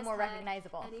crown so it'll on be more head,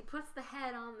 recognizable. And he puts the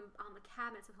head on the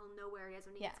cabinet, so he'll know where he is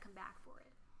when he gets to come back for it.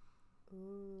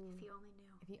 Ooh. If he only knew.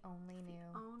 If he only knew.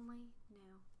 Only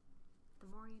knew. The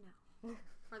more you know.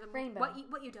 Or the Rainbow.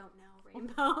 What you don't know,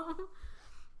 Rainbow.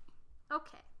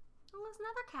 Okay. Oh, there's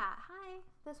another cat. Hi.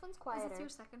 This one's quieter. Is this your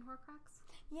second Horcrux?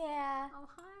 Yeah. Oh,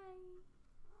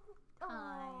 hi.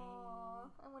 Aww.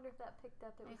 I wonder if that picked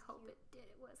up. I hope it did.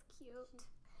 It was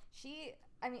cute.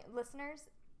 Listeners,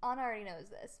 Anna already knows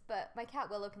this, but my cat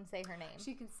Willow can say her name.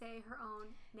 She can say her own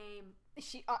name.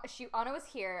 Anna was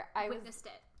here. I witnessed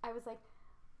it. I was like,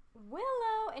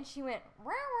 Willow, and she went,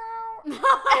 wow, wow.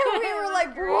 And we were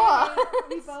like, what?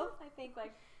 We both, I think,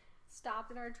 like,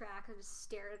 stopped in our tracks and just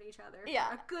stared at each other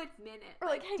for a good minute. We're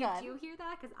like, hang on. Did you hear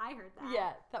that? Because I heard that.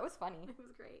 Yeah, that was funny. It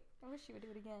was great. I wish she would do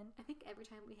it again. I think every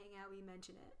time we hang out, we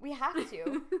mention it. We have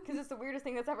to, because it's the weirdest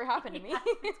thing that's ever happened to me.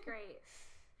 It's great.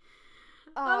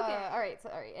 Okay. All right.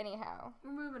 Sorry. Anyhow,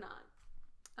 we're moving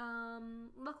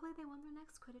on. Luckily, they won their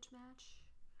next Quidditch match,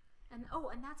 and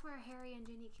that's where Harry and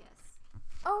Ginny kiss.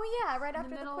 Oh yeah, right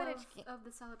after the Quidditch game of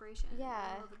the celebration. Yeah, in the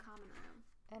middle of the common room.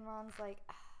 And Ron's like,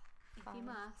 if you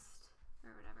must,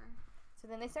 or whatever. So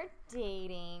then they start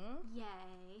dating.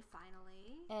 Yay!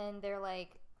 Finally. And they're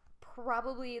like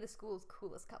probably the school's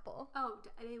coolest couple. Oh,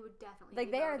 they would definitely.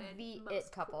 Like be they are voted the most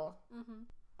it couple. Cool. Mm-hmm.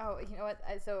 Oh, you know what?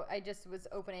 So I just was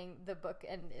opening the book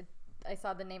and I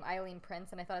saw the name Eileen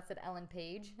Prince and I thought it said Ellen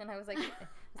Page and I was like,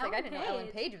 I didn't know Ellen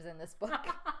Page was in this book.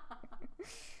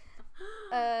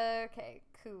 Okay,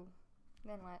 cool.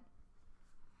 Then what?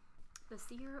 The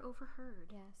seer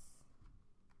overheard. Yes.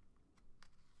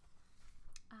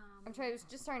 I was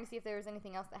just trying to see if there was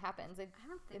anything else that happens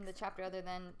in the chapter other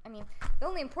than, the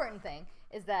only important thing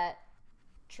is that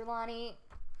Trelawney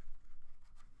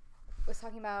was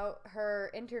talking about her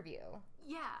interview.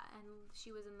 Yeah, and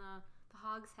she was in the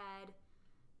Hogshead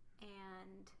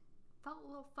and felt a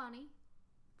little funny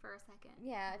for a second.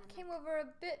 Yeah, it came over a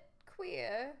bit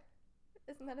queer.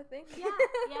 Isn't that a thing? Yeah,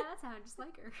 that sounded just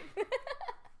like her.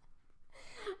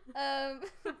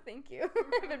 Thank you.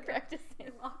 I've been practicing.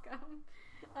 You're welcome.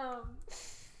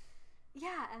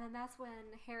 Yeah, and then that's when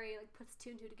Harry puts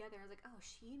two and two together and was like, oh,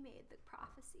 she made the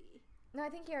prophecy. No, I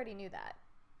think he already knew that.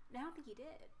 I don't think he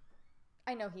did.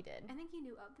 I know he did. I think he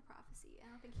knew of the prophecy. I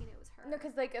don't think he knew it was her. No,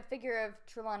 because a figure of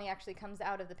Trelawney actually comes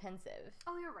out of the pensive.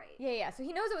 Oh, you're right. Yeah. So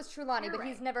he knows it was Trelawney, but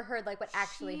he's never heard what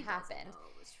actually happened. She doesn't know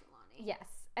it was Trelawney. Yes,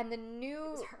 and the new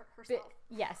it was her herself.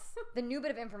 The new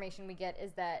bit of information we get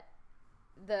is that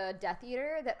the Death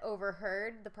Eater that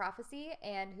overheard the prophecy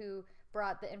and who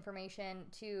brought the information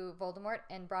to Voldemort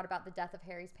and brought about the death of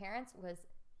Harry's parents was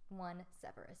one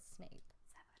Severus Snape.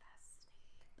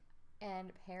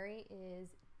 And Harry is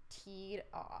teed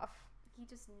off. He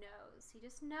just knows.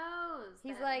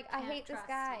 He's like, I hate this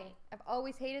guy. I've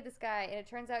always hated this guy. And it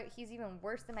turns out he's even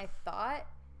worse than I thought.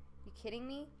 You kidding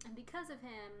me? And because of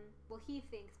him, he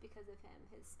thinks because of him,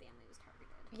 his family was targeted.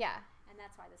 Yeah. And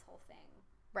that's why this whole thing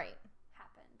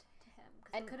happened to him.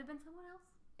 Because it could have been someone else.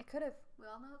 It could have. We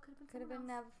all know it could have been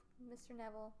someone else. Mr.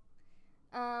 Neville.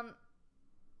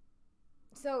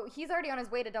 So he's already on his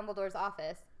way to Dumbledore's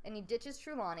office, and he ditches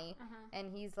Trelawney,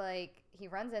 and he's like, he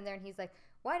runs in there, and he's like,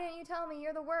 why didn't you tell me?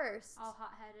 You're the worst. All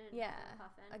hot-headed. Yeah. And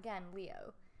puffin'. Again,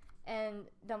 Leo. And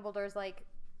Dumbledore's like,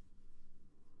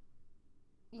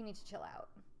 you need to chill out.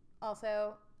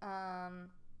 Also,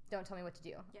 don't tell me what to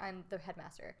do. Yeah. I'm the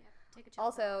headmaster. Yeah. Take a chill.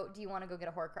 Also, do you want to go get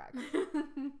a Horcrux?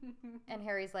 And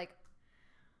Harry's like,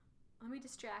 let me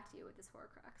distract you with this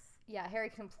Horcrux. Yeah, Harry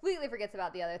completely forgets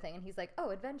about the other thing, and he's like, oh,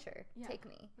 adventure. Yeah. Take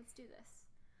me. Let's do this.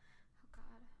 Oh,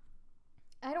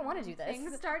 God. I don't want to do this.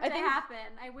 Things start to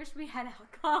happen. I wish we had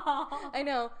alcohol. I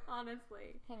know.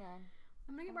 Honestly. Hang on.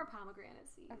 I'm going to get more pomegranate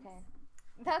seeds. Okay.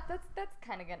 That's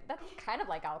kind of good. That's kind of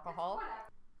like alcohol.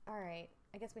 Whatever. All right.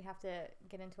 I guess we have to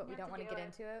get into what we don't want to get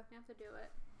into. We have to do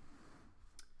it.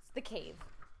 It's the cave.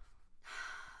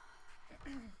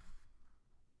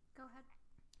 Go ahead.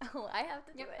 Oh, I have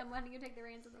to do it. I'm letting you take the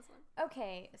reins on this one.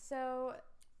 Okay, so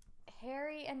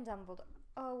Harry and Dumbledore.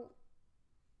 Oh,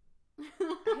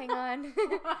 hang on.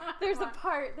 There's a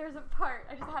part.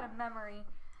 I just had a memory.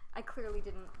 I clearly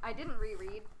didn't. I didn't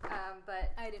reread,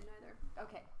 but I didn't either.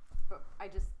 Okay, but I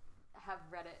just have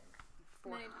read it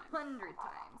 400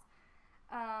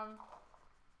 times.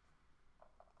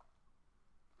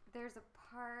 There's a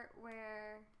part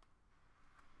where.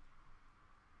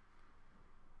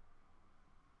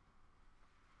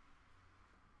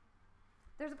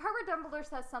 There's a part where Dumbledore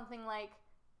says something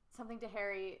to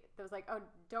Harry that was like, oh,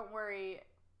 don't worry,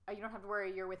 you don't have to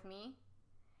worry, you're with me.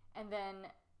 And then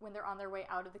when they're on their way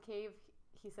out of the cave,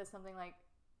 he says something like,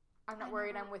 I'm not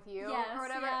worried, I'm with you, or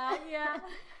whatever. Yeah.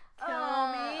 Kill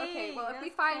me. Okay, well, if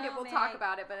we find it, we'll talk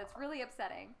about it, but it's really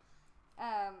upsetting.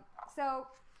 So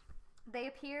they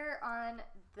appear on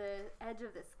the edge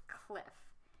of this cliff,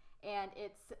 and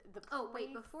it's the place... Oh,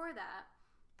 wait, before that,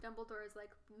 Dumbledore is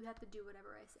like, you have to do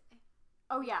whatever I say.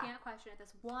 Oh, yeah. You can't question it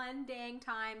this one dang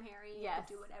time, Harry. You have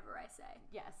to do whatever I say.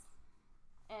 Yes.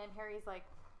 And Harry's like,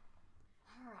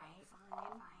 All right,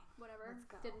 fine. Whatever. Let's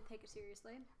go. Didn't take it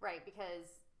seriously. Right,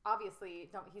 because obviously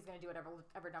he's going to do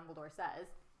whatever Dumbledore says.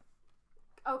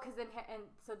 Oh, because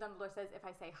so Dumbledore says, if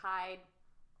I say hide.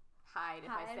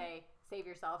 If I say save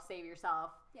yourself.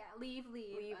 Yeah, leave.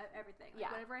 Everything.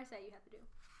 Like, whatever I say, you have to do.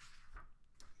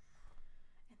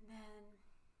 And then,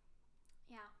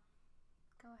 yeah,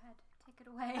 go ahead, take it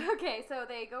away. Okay, so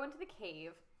they go into the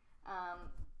cave.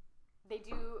 They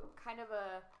do kind of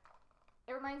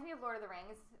it reminds me of Lord of the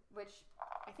Rings, which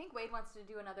I think Wade wants to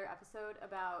do another episode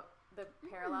about the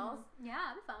parallels.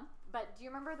 Yeah, it'd be fun. But do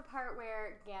you remember the part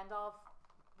where Gandalf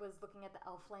was looking at the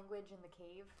elf language in the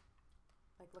cave?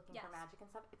 Like looking for magic and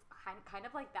stuff. It's kind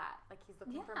of like that. Like he's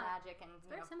looking for magic, and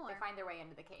similar. they find their way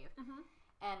into the cave. Mm-hmm.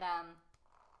 And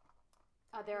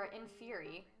there are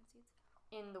Inferi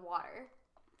in the water,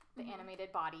 the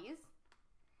animated bodies,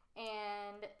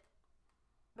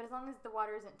 but as long as the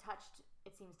water isn't touched,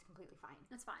 it seems completely fine.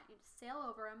 It's fine. You just sail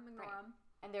over them, ignore them,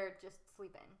 and they're just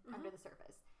sleeping under the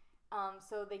surface.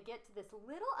 So they get to this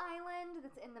little island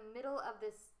that's in the middle of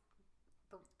the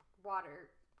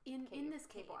water. In this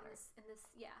cave water. In this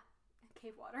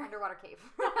cave water. Underwater cave.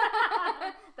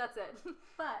 That's it.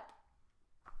 But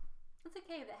it's a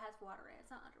cave that has water in it.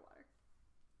 It's not underwater.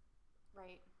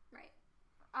 Right.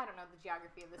 I don't know the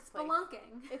geography of this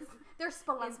spelunking. place. They're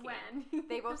spelunking. When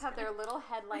they both have their little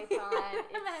headlights on. It's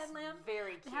the headlamp.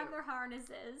 Very cute. They have their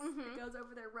harnesses. It goes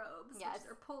over their robes. Yes. Which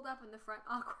are pulled up in the front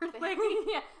awkwardly.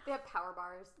 They have power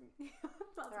bars.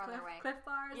 They're on their way. Cliff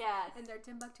bars. Yes. And their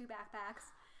Timbuktu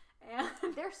backpacks. And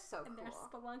they're so cool. And they're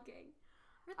spelunking.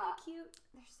 Aren't they cute?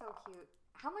 They're so cute.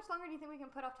 How much longer do you think we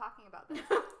can put off talking about this?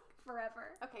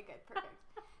 Forever. Okay, good, perfect.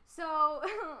 So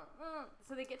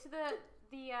they get to the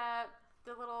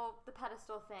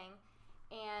pedestal thing,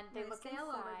 and they look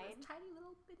sail inside. Over this tiny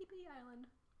little bitty island.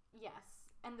 Yes,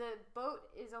 and the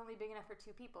boat is only big enough for 2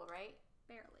 people, right?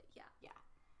 Barely, yeah.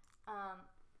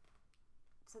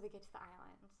 So they get to the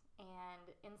island, and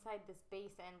inside this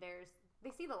basin,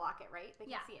 they see the locket, right? They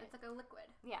can see it. It's like a liquid.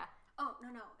 Yeah. Oh,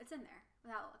 no, it's in there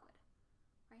without a liquid,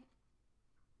 right?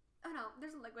 Oh no,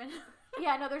 there's a liquid.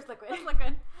 Yeah, no, there's liquid. There's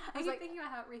liquid. I keep thinking about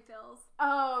how it refills.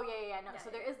 Oh, yeah. No, so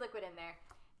there is liquid in there,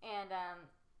 and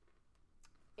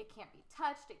it can't be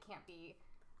touched. It can't be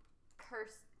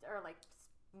cursed or like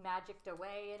magicked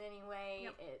away in any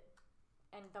way. Yep.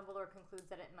 And Dumbledore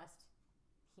concludes that he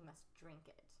must drink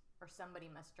it, or somebody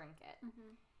must drink it.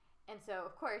 Mm-hmm. And so,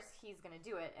 of course, he's going to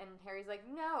do it. And Harry's like,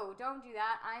 no, don't do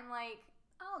that. I'm like...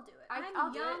 I'll do it.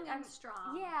 I'll young do it. and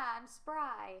strong. Yeah, I'm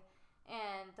spry.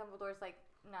 And Dumbledore's like,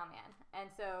 nah, man.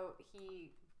 And so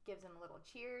he gives him a little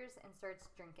cheers and starts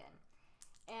drinking.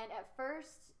 And at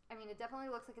first, I mean, it definitely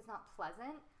looks like it's not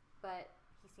pleasant, but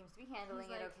he seems to be handling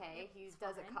it okay. He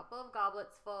does a couple of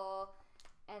goblets full,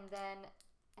 and then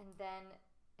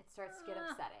it starts to get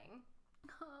upsetting.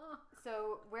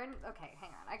 So okay, hang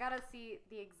on. I gotta see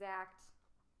the exact.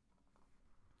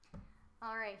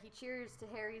 All right, he cheers to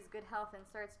Harry's good health and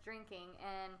starts drinking.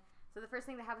 And so the first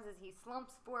thing that happens is he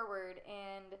slumps forward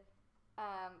and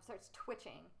starts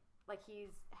twitching, like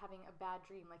he's having a bad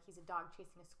dream, like he's a dog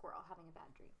chasing a squirrel having a bad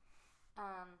dream.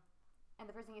 And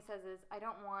the first thing he says is, "I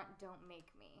don't make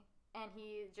me." And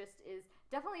he just is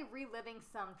definitely reliving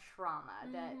some trauma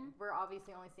that we're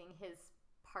obviously only seeing his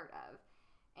part of.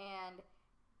 And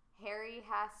Harry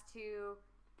has to,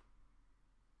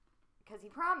 because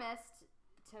he promised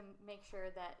to make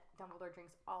sure that Dumbledore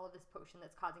drinks all of this potion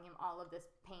that's causing him all of this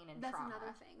pain and trauma. That's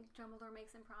another thing. Dumbledore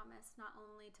makes him promise not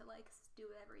only to like do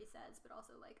whatever he says, but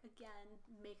also like, again,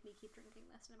 make me keep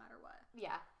drinking this no matter what.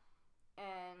 Yeah.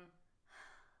 And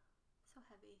so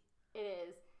heavy. It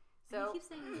is. So he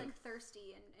keeps saying he's like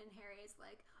thirsty, and Harry's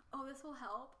like, "Oh, this will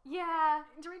help. Yeah,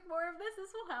 drink more of this.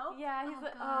 This will help." Yeah, he's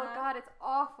like, "Oh God, it's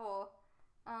awful."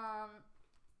 I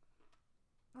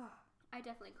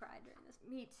definitely cried during this.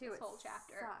 Me too. This whole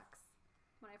chapter sucks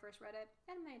when I first read it,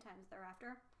 and many times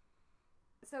thereafter.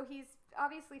 So he's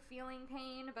obviously feeling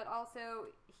pain, but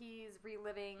also he's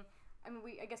reliving. I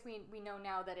mean, I guess we know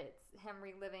now that it's him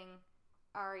reliving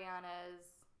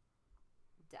Ariana's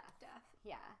death.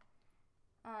 Yeah.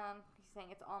 He's saying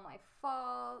it's all my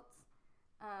fault.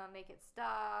 Make it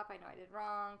stop. I know I did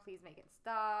wrong. Please make it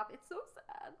stop. It's so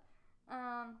sad.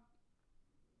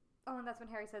 Oh, and that's when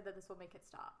Harry said that this will make it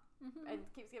stop. And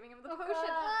keeps giving him the potion.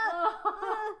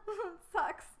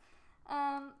 Sucks.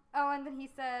 Oh, and then he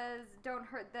says, "Don't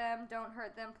hurt them. Don't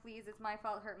hurt them. Please, it's my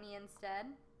fault. Hurt me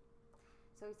instead."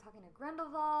 So he's talking to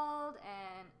Grindelwald,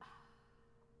 and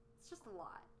it's just a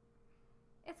lot.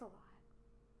 It's a lot.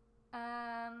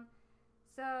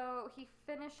 So he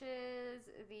finishes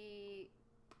the...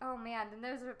 Oh, man. Then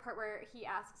there's a part where he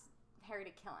asks Harry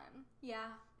to kill him.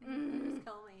 Yeah. Just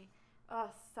kill me. Oh,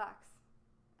 sucks.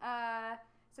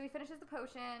 So he finishes the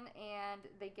potion, and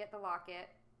they get the locket.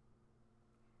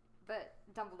 But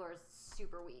Dumbledore's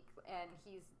super weak, and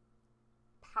he's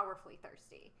powerfully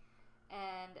thirsty.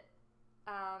 And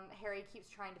Harry keeps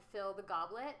trying to fill the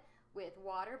goblet with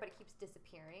water, but it keeps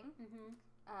disappearing. Mm-hmm.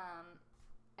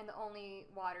 And the only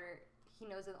water, he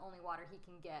knows that the only water he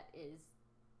can get is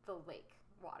the lake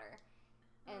water.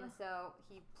 And so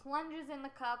he plunges in the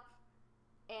cup,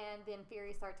 and the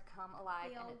Inferi start to come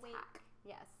alive and attack.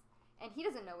 Yes. And he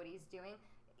doesn't know what he's doing.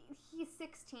 He's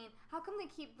 16. How come they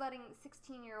keep letting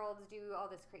 16-year-olds do all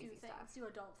this crazy stuff? Do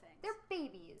adult things. They're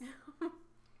babies.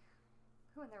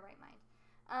 Who in their right mind?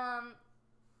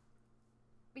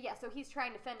 But yeah, so he's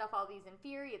trying to fend off all these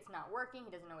Inferi. It's not working.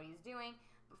 He doesn't know what he's doing.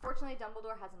 But fortunately,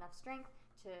 Dumbledore has enough strength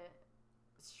to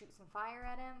shoot some fire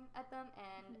at them,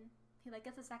 and he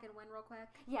gets a second win real quick.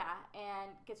 Yeah,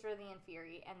 and gets rid of the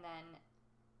Inferi, and then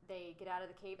they get out of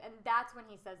the cave, and that's when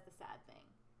he says the sad thing,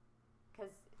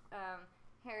 because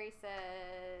Harry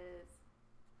says,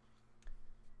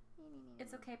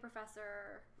 "It's okay,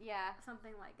 Professor." Yeah,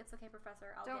 something like, "It's okay,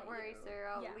 Professor. I'll Don't worry, you. sir.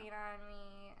 I'll lean on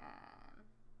me."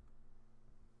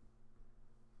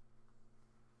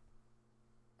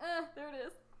 There it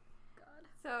is. God.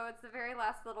 So it's the very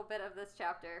last little bit of this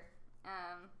chapter.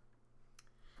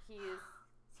 He's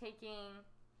taking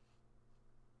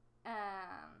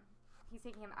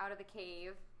him out of the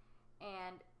cave,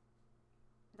 and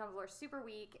Dumbledore's super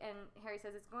weak, and Harry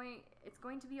says, It's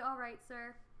going to be all right,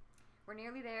 sir. We're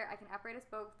nearly there. I can operate us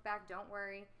both back. Don't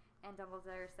worry." And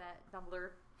Dumbledore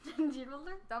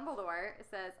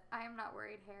says, "I am not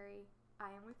worried, Harry.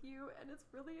 I am with you," and it's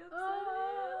really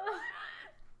upsetting.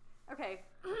 Okay.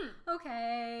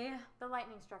 Okay. The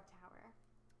lightning struck tower.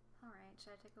 All right.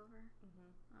 Should I take over?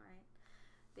 Mm-hmm. All right.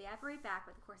 They apparate back,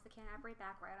 but of course they can't apparate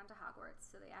back right onto Hogwarts,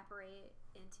 so they apparate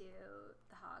into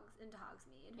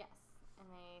Hogsmeade. Yes, and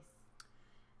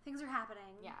things are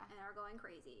happening. Yeah, and are going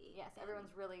crazy. Yes,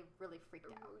 everyone's really, really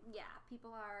freaked out. Yeah,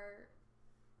 people are,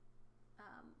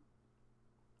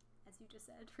 as you just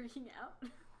said, freaking out.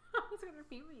 I was going to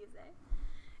repeat what you say.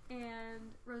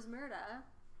 And Rosmerta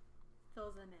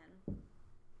fills them in,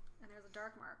 and there's a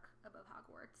dark mark above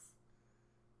Hogwarts,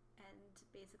 and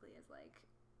basically is like,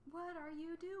 "What are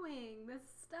you doing? This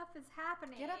stuff is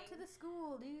happening. Get up to the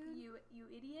school, dude. You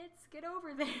idiots, get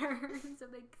over there." So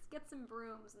they get some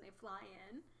brooms and they fly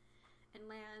in and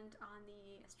land on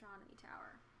the astronomy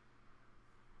tower.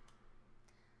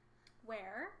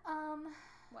 Where?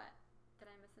 What? Did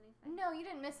I miss anything? No, you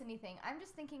didn't miss anything. I'm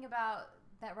just thinking about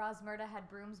that Rosmerta had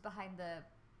brooms behind the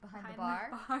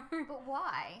bar. But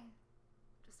why?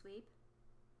 To sweep.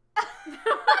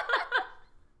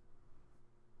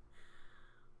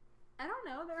 I don't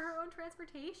know. They're her own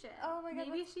transportation. Oh my god.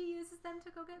 Maybe she uses them to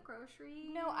go get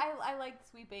groceries. No, I like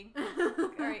sweeping.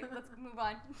 All right, let's move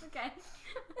on. Okay.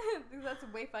 That's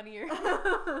way funnier.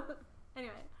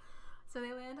 Anyway, so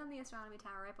they land on the astronomy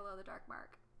tower right below the dark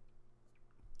mark.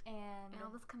 And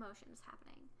all this commotion is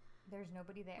happening. There's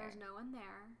nobody there. There's no one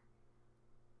there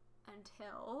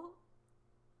until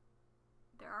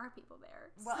there are people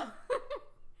there. Well,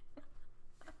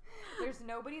 there's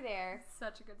nobody there.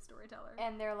 Such a good storyteller.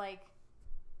 And they're like,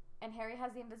 and Harry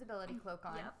has the invisibility cloak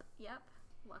on. Yep.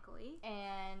 Luckily.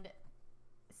 And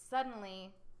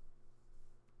suddenly,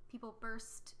 people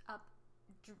burst up.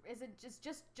 Is it just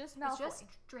Malfoy? It's just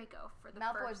Draco for the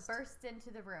Malfoy first. bursts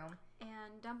into the room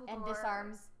and Dumbledore and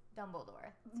disarms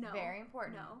Dumbledore. It's very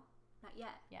important. No, not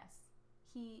yet. Yes.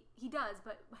 He does,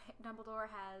 but Dumbledore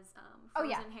has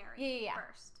frozen Harry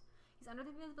first. He's under the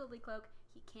invisibility cloak.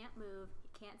 He can't move.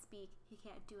 He can't speak. He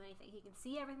can't do anything. He can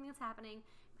see everything that's happening,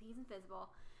 but he's invisible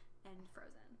and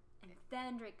frozen. And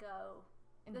then Draco.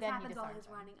 And this happens while he's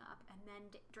running up, and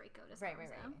then Draco disarms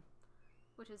him.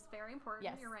 Which is very important.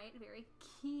 Yes. You're right. Very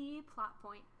key plot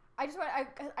point. I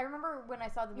remember when I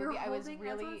saw the movie, I was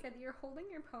really. You're holding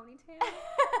your ponytail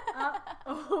up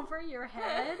over your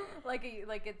head, like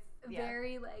it's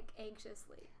very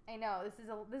anxiously. I know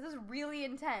this is really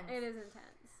intense. It is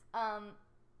intense.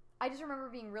 I just remember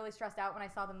being really stressed out when I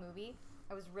saw the movie.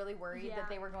 I was really worried that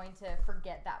they were going to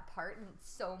forget that part, and it's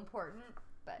so important.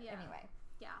 But anyway,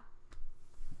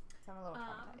 so I'm a little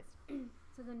traumatized.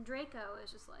 So then Draco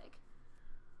is just like,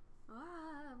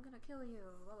 "I'm gonna kill you,"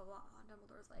 blah blah blah. And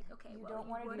Dumbledore's like, "Okay, you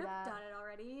would have done it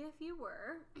already if you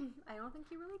were. I don't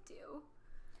think you really do."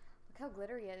 Look how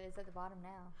glittery it is at the bottom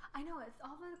now. I know, it's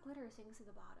all the glitter sinks to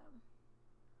the bottom,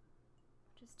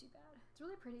 which is too bad. It's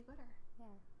really pretty glitter.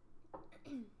 Yeah.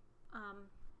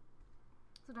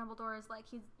 So Dumbledore is like,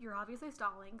 you're obviously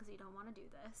stalling because you don't want to do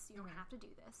this. You don't have to do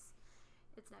this.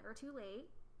 It's never too late.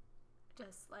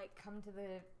 just like come to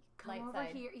the come light over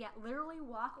side. here. Yeah, literally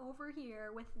walk over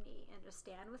here with me and just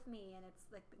stand with me, and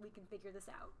it's like we can figure this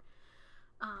out.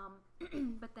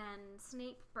 But then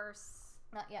Snape bursts.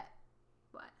 Not yet.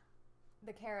 What?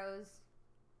 The Carrows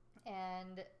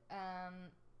and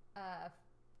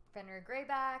Fenrir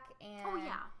Greyback and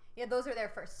yeah, those are there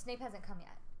first. Snape hasn't come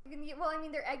yet. Well, I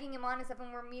mean, they're egging him on and stuff,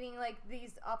 and we're meeting like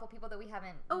these awful people that we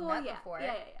haven't met before.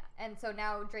 Yeah. And so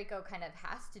now Draco kind of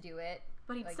has to do it,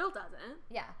 but he still doesn't.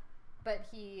 Yeah, but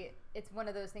it's one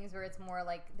of those things where it's more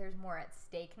like there's more at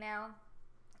stake now,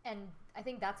 and I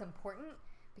think that's important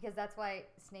because that's why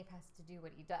Snape has to do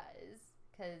what he does.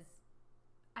 Because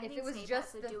I think Snape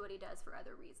has to do what he does for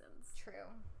other reasons. True.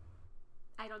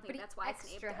 I don't think that's why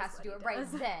Snape has to do it right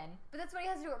then. But that's why he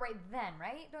has to do it right then,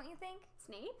 right? Don't you think?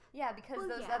 Snape? Yeah, because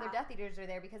those other Death Eaters are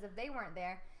there. Because if they weren't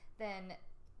there, then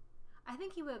I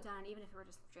think he would have done it even if it were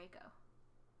just Draco.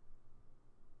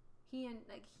 He and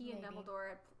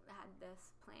Dumbledore had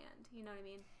this planned. You know what I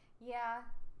mean? Yeah.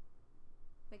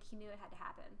 Like he knew it had to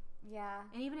happen. Yeah.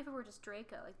 And even if it were just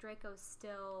Draco, like Draco's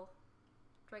still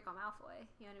Draco Malfoy.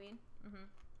 You know what I mean? Mm-hmm.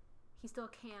 He still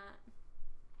can't.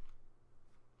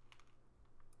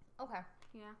 Okay.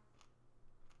 Yeah.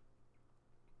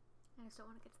 I just don't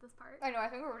want to get to this part. I know. I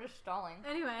think we were just stalling.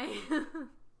 Anyway.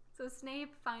 So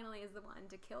Snape finally is the one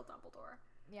to kill Dumbledore.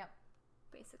 Yep.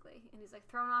 Basically. And he's like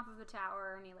thrown off of the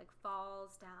tower and he like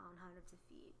falls down hundreds of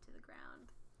feet to the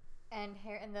ground. And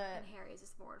Harry is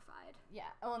just mortified. Yeah.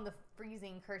 Oh, and the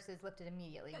freezing curse is lifted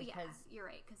immediately because you're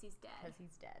right, because he's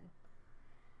dead.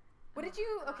 What did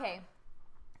you? God. Okay.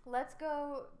 Let's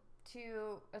go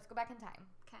back in time.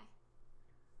 Okay.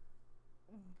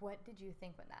 What did you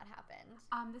think when that happened?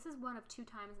 This is one of 2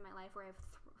 times in my life where I've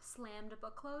slammed a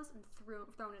book closed and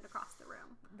thrown it across the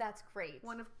room. That's great.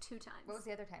 One of 2 times. What was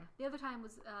the other time? The other time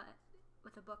was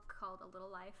with a book called A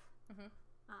Little Life. Mm-hmm.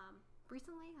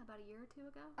 Recently, about a year or 2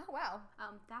 ago. Oh, wow.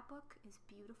 That book is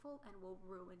beautiful and will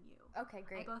ruin you. Okay,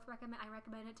 great. I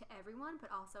recommend it to everyone, but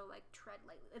also like tread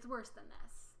lightly. It's worse than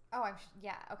this. Oh,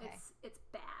 okay. It's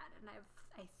bad, and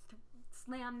I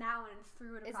slammed that one and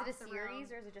threw it across the room. Is it a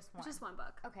series or is it just one? It's just one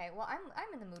book. Okay, well,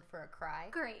 I'm in the mood for a cry.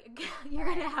 Great. You're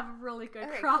going to have a really good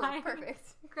cry. Cool,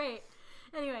 perfect. Great.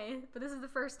 Anyway, but this is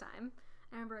the first time.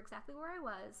 I remember exactly where I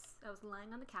was. I was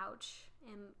lying on the couch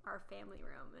in our family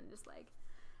room and just like,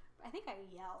 I think I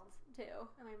yelled too.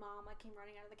 And my mom like came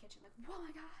running out of the kitchen like, oh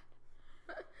my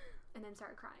God. And then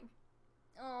started crying.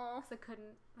 Oh. Because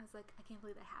I was like, I can't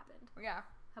believe that happened. Yeah.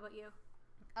 How about you?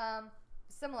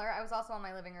 Similar. I was also on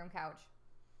my living room couch.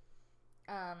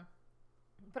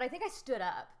 But I think I stood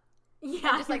up. Yeah.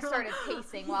 And just like started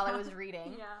pacing while I was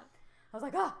reading. Yeah. I was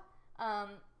like, I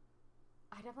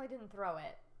definitely didn't throw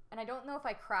it. And I don't know if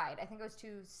I cried. I think I was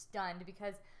too stunned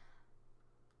because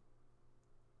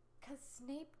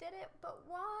Snape did it, but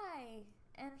why?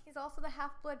 And he's also the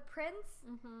Half-Blood Prince.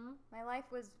 Mm-hmm. My life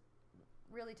was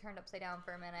really turned upside down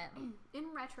for a minute.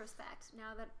 In retrospect,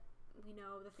 now that we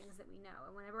know the things that we know,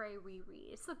 and whenever I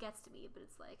reread, it still gets to me, but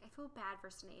it's like, I feel bad for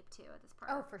Snape too at this part.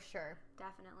 Oh, for sure.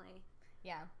 Definitely.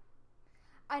 Yeah.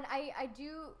 And I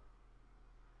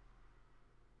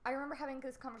remember having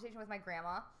this conversation with my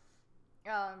grandma,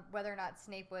 whether or not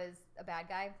Snape was a bad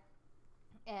guy.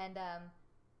 And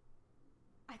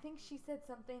I think she said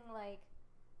something like,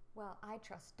 well, I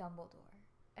trust Dumbledore.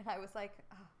 And I was like,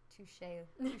 oh, touche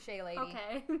lady.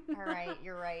 Okay. All right,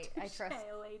 you're right. I trust.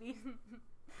 Touche lady.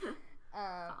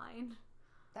 Fine.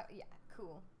 Yeah,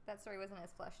 cool. That story wasn't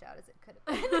as fleshed out as it could have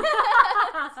been.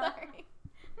 Sorry.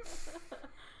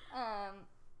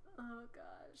 Oh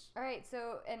gosh. All right,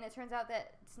 so and it turns out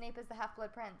that Snape is the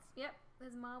Half-Blood Prince. Yep,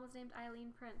 his mom was named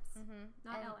Eileen Prince. Mm-hmm.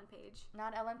 Not Ellen Page.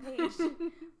 Not Ellen Page.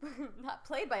 Not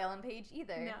played by Ellen Page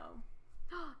either. No.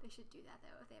 They should do that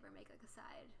though if they ever make like a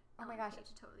side. Oh my gosh, Page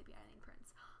should totally be Eileen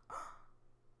Prince.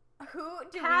 Who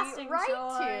do Casting we write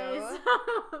choice.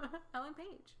 to? Ellen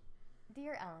Page.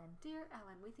 Dear Ellen. Dear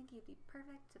Ellen, we think you'd be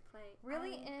perfect to play.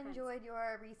 Really Eileen enjoyed Prince.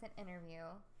 your recent interview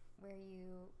where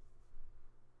you.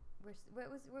 What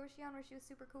was she on? Where she was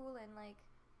super cool and like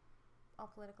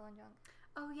all political and junk.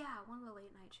 Oh yeah, one of the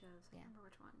late night shows. I can't remember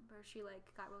which one. Where she like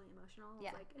got really emotional.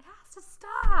 Yeah. Was like, it has to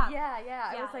stop. Yeah.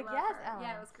 I was like, yes, her. Ellen.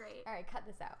 Yeah, it was great. All right, cut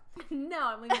this out.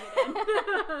 No, I'm leaving it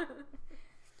in.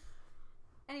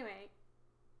 Anyway.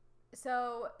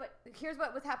 So, but here's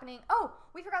what was happening. Oh,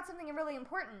 we forgot something really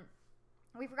important.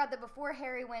 We forgot that before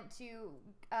Harry went to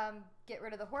get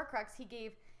rid of the Horcrux, he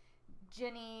gave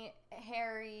Ginny,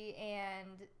 Harry,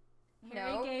 and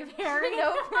Harry gave Harry.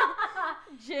 No,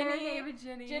 Harry gave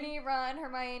Ginny. Ginny, Ron,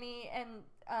 Hermione, and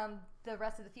the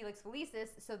rest of the Felix Felicis,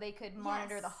 so they could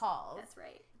monitor the halls. That's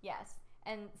right. Yes,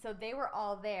 And so they were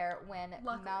all there when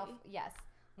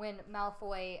when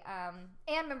Malfoy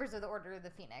and members of the Order of the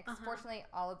Phoenix. Fortunately,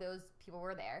 all of those people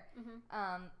were there.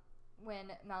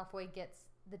 When Malfoy gets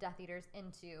the Death Eaters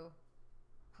into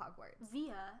Hogwarts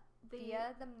via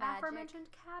the magic aforementioned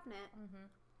cabinet.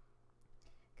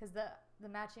 Because the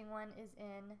matching one is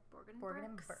in Borgin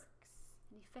and Burkes.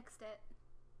 And he fixed it.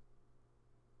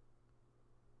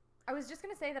 I was just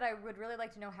going to say that I would really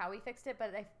like to know how he fixed it,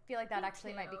 but I feel like that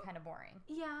actually might be kind of boring.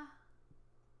 Yeah.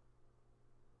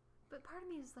 But part of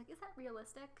me is like, is that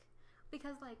realistic?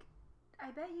 Because, like,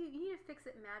 I bet you need to fix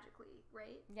it magically,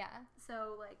 right? Yeah.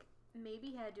 So, like,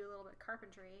 maybe he had to do a little bit of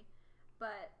carpentry,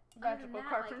 but magical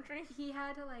carpentry. Like, he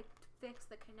had to, like, fix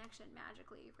the connection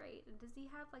magically, right? And does he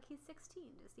have, like, he's 16.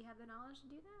 Does he have the knowledge to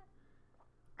do that?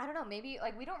 I don't know. Maybe,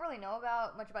 like, we don't really know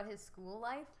much about his school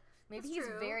life. Maybe he's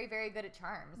very, very good at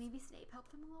charms. Maybe Snape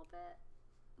helped him a little bit.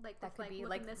 Like that could be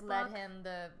like this led book. him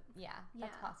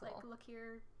that's possible. Like, look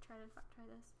here, try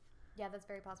this. Yeah, that's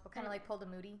very possible. Kind of like pulled a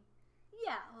Moody.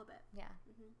 Yeah, a little bit. Yeah.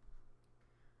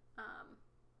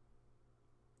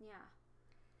 Yeah.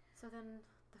 So then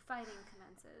the fighting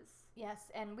commences. Yes,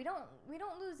 and we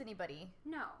don't lose anybody.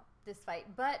 No. This fight,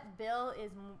 but Bill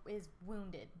is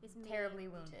wounded. Terribly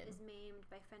wounded. Is maimed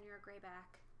by Fenrir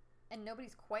Greyback. And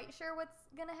nobody's quite sure what's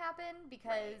gonna happen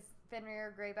because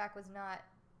Fenrir Greyback was not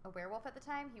a werewolf at the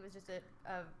time. He was just a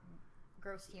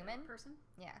gross human person.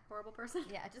 Yeah, horrible person.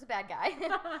 Yeah, just a bad guy.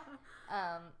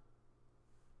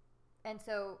 And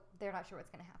so they're not sure what's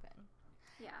gonna happen.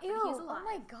 Yeah. Ew! But he's alive. Oh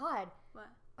my god. What?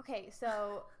 Okay,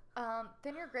 so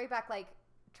Fenrir Greyback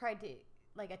tried to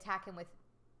attack him with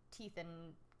teeth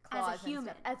and claws as a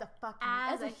human. And stuff.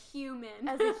 As a human.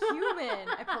 I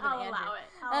pulled an Andrew.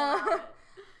 I'll allow it.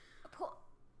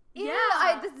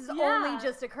 This is only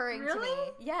just occurring to me.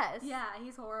 Yes. Yeah,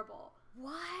 he's horrible.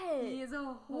 What? He is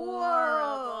horrible.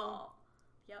 Whoa.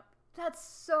 Yep. That's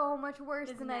so much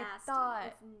worse than nasty. I thought.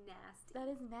 It's nasty. That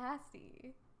is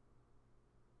nasty.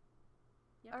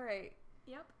 Yep. All right.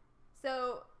 Yep.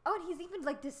 So, and he's even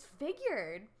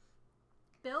disfigured.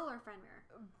 Bill or Fenrir?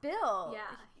 Bill.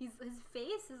 Yeah. His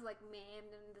face is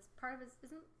maimed, and this part of his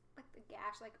isn't the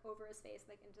gash over his face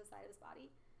into the side of his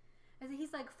body. I think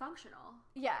he's functional.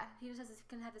 Yeah. He just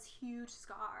can have this huge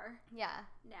scar. Yeah.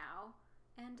 Now,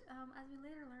 and as we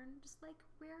later learn, just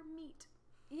rare meat.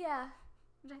 Yeah.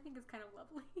 Which I think is kind of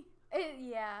lovely.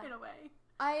 Yeah. In a way.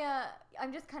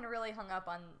 I'm just kind of really hung up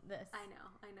on this. I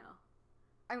know.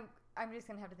 I'm just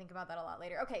gonna have to think about that a lot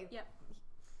later. Okay. Yep.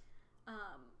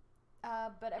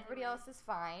 But everybody else is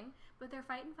fine. But they're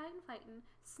fighting.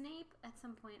 Snape, at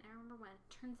some point, I remember when,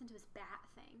 turns into his bat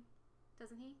thing.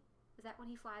 Doesn't he? Is that when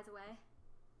he flies away?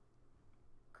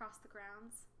 Across the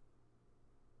grounds?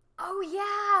 Oh,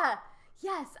 yeah!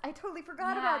 Yes, I totally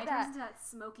forgot about that. Yeah, he turns into that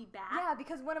smoky bat. Yeah,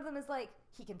 because one of them is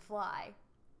he can fly.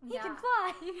 He Yeah. can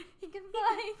fly! He can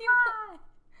fly! He can fly!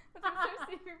 I'm so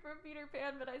secret for Peter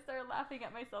Pan, but I started laughing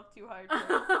at myself too hard.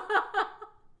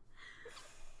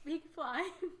 He can fly.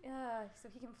 Yeah, so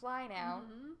he can fly now.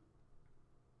 Mm-hmm.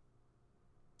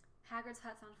 Hagrid's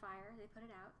hut's on fire. They put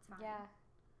it out. It's fine. Yeah.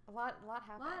 A lot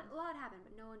happened. A lot happened,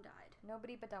 but no one died.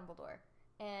 Nobody but Dumbledore.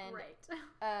 And right.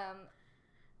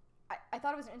 I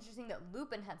thought it was interesting that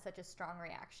Lupin had such a strong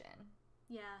reaction.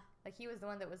 Yeah. He was the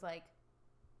one that was the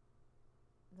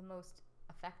most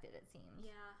affected, it seems.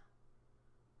 Yeah.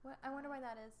 What? I wonder why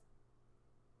that is.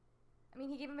 I mean,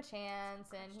 he gave him a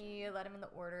chance, and he let him in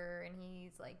the order, and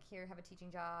he's here, have a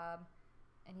teaching job,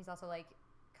 and he's also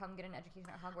come get an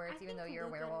education at Hogwarts, even though you're a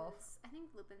werewolf. I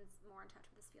think Lupin's more in touch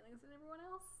with his feelings than everyone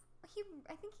else. I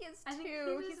think he is too. I think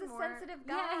he's a sensitive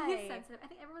guy. Yeah, he's sensitive. I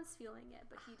think everyone's feeling it,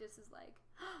 but he just is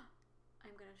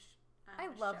I'm gonna.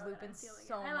 I love Lupin so much.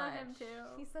 I love him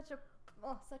too. He's such a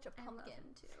pumpkin. I love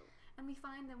him too. And we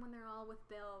find that when they're all with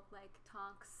Bill,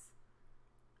 Tonks.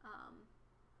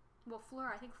 Well, Fleur.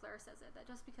 I think Fleur says it that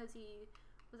just because he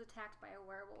was attacked by a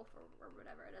werewolf or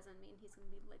whatever, it doesn't mean he's gonna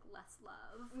be less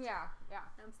loved. Yeah.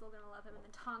 I'm still gonna love him. And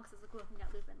then Tonks is looking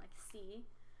at Lupin see,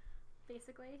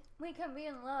 basically. We can be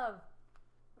in love.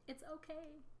 It's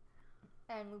okay.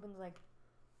 And Lupin's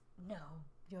no,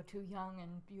 you're too young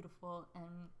and beautiful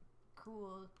and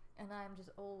cool, and I'm just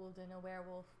old and a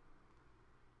werewolf.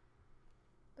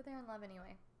 But they're in love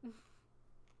anyway.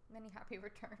 Many happy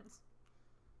returns.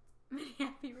 Many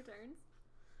happy returns.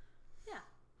 Yeah.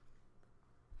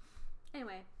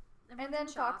 Anyway, and then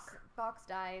Fox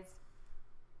dies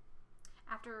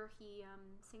after he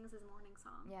sings his morning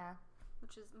song. Yeah,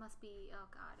 which must be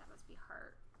that must be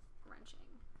heart wrenching.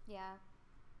 Yeah.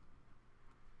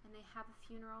 And they have a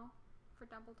funeral for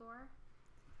Dumbledore.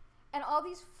 And all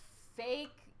these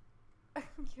fake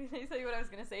Can I tell you what I was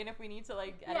gonna say? And if we need to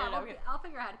edit it out, I'll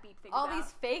figure out how to beep things all out.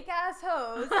 these fake ass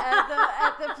hoes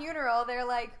at the funeral. They're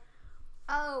like,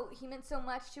 oh, he meant so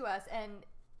much to us,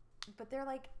 but they're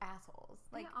assholes.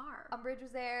 They are. Umbridge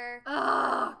was there.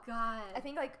 Oh God. I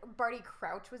think Barty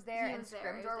Crouch was there, and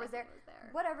Scrimgeour was there.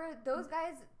 Whatever. Those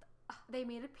guys. They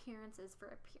made appearances for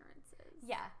appearances.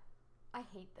 Yeah, I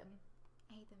hate them.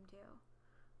 I hate them too.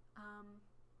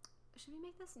 Should we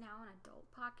make this now an adult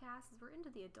podcast? Because we're into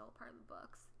the adult part of the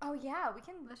books. Oh yeah, we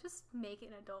can. Let's just make it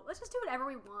an adult. Let's just do whatever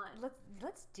we want. Let's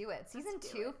do it. Season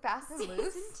 2, Fast and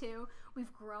Loose. Season 2.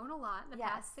 We've grown a lot in the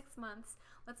past 6 months.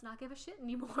 Let's not give a shit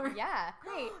anymore. Yeah.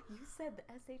 Great. You said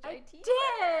the S-H-I-T.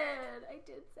 I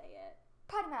did say it.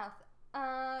 Pottermouth.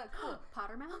 Cool.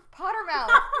 Pottermouth? Pottermouth.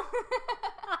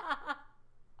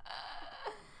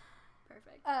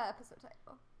 Perfect. Episode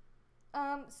title.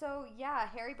 So yeah,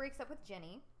 Harry breaks up with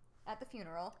Ginny at the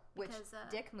funeral, which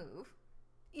dick move.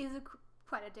 Is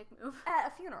quite a dick move. At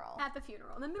a funeral. At the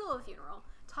funeral. In the middle of a funeral.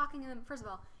 First of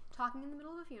all, talking in the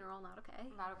middle of a funeral, not okay.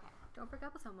 Not okay. Don't break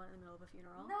up with someone in the middle of a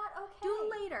funeral. Not okay. Do it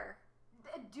later.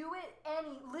 Do it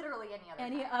literally any other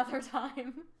time. Any other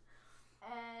time.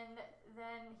 And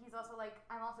then he's also like,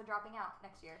 I'm also dropping out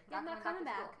next year. I'm not coming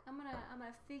back. I'm gonna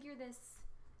figure this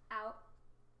out.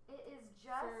 It is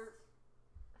just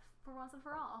for once and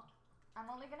for all. I'm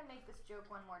only gonna make this joke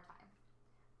one more time,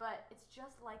 but it's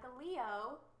just like a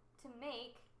Leo to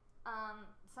make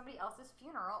somebody else's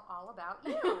funeral all about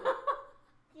you.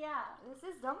 Yeah. This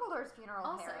is Dumbledore's funeral,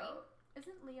 also, Harry.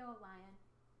 Isn't Leo a lion?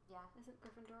 Yeah. Isn't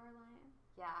Gryffindor a lion?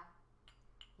 Yeah.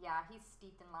 Yeah, he's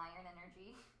steeped in lion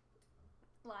energy.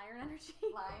 Lion energy?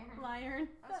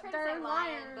 Lion. I was trying to say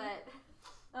lion, but...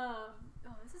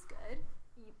 this is good.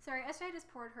 Sorry, S.J. just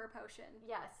poured her potion.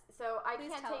 Yes, so I Please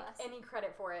can't tell take us. any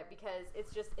credit for it because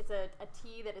it's a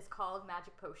tea that is called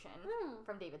Magic Potion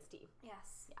from David's Tea.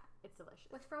 Yes. Yeah, it's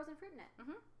delicious. With frozen fruit in it.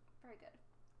 Mm-hmm. Very good.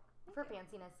 For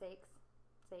fanciness sake.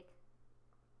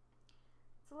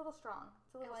 It's a little strong.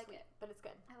 It's a little sweet, but it's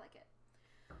good. I like it.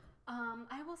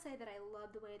 I will say that I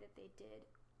love the way that they did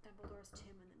Dumbledore's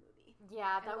tomb in the movie.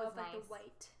 Yeah, that was nice. nice. The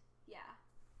white. Yeah,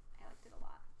 I liked it a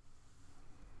lot.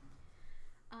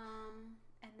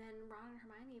 And then Ron and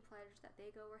Hermione pledged that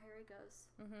they go where Harry goes.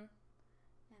 Mm-hmm.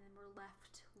 And then we're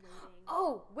left waiting.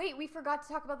 Oh, wait, we forgot to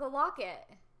talk about the locket.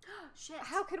 Shit.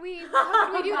 How could we do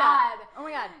that? Oh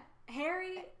my god.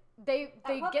 Harry. They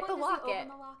get the locket. He open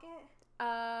the locket?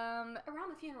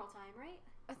 Around the funeral time, right?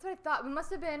 That's what I thought. It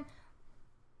must have been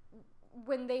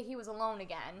when he was alone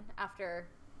again after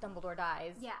Dumbledore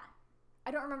dies. Yeah. I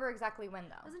don't remember exactly when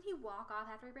though. Doesn't he walk off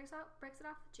after he breaks it off with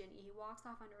Ginny? He walks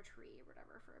off under a tree or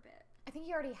whatever for a bit. I think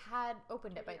he already had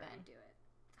opened it by then. Do it.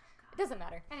 It doesn't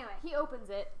matter. Anyway, he opens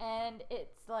it and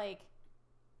it's like,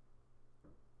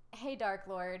 "Hey, Dark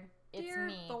Lord, it's Dear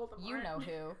me. Voldemort. You know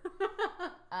who.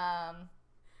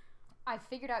 I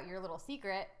figured out your little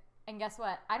secret, and guess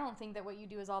what? I don't think that what you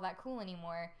do is all that cool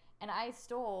anymore, and I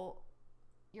stole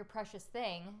your precious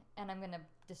thing, and I'm gonna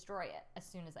destroy it as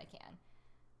soon as I can.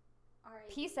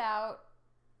 R.A.B. Peace out.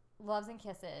 Loves and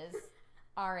kisses.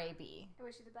 R.A.B. I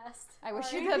wish you the best. I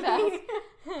wish you the best.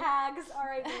 H.A.G.S.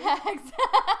 R.A.B.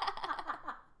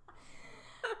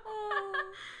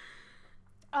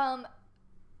 H.A.G.S.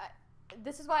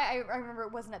 This is why I remember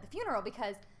it wasn't at the funeral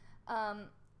because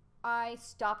I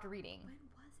stopped reading. When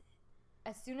was it?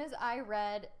 As soon as I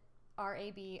read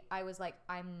R.A.B., I was like,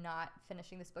 I'm not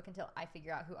finishing this book until I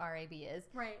figure out who R.A.B. is.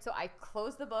 Right. So I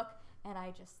closed the book and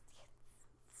I just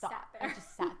stopped. Sat there. I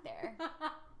just sat there.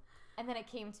 And then it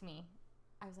came to me.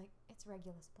 I was like, it's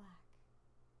Regulus Black.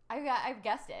 I've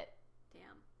guessed it.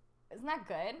 Damn. Isn't that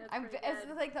good? That's pretty good. It's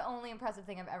like the only impressive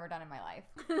thing I've ever done in my life.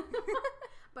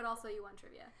 But also you won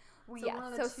trivia. Well, so yeah.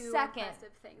 one of the two second,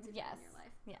 impressive things you've done in your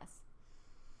life. Yes.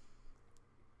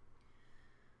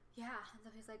 Yeah. And so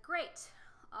he's like, great.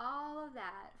 All of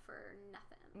that for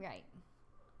nothing. Right.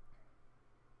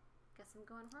 Guess I'm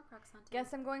going Horcrux hunting.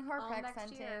 Guess I'm going Horcrux next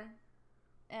hunting. year.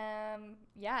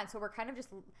 Yeah, and so we're kind of just,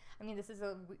 I mean, this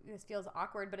feels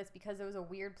awkward, but it's because it was a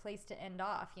weird place to end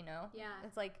off, you know? Yeah.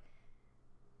 It's like,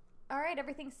 all right,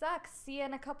 everything sucks. See you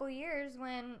in a couple years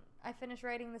when I finish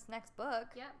writing this next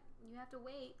book. Yep. You have to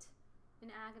wait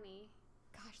in agony.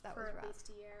 Gosh, that for was at rough. least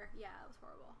a year. Yeah, it was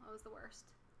horrible. It was the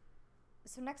worst.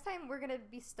 So next time we're going to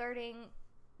be starting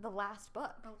the last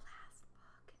book. The last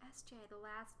book. S.J., the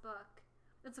last book.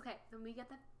 That's okay. Then we get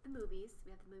the movies.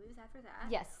 We have the movies after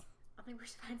that. Yes. I think we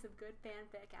should find some good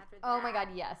fanfic after that. Oh my god,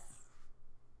 yes.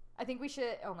 I think we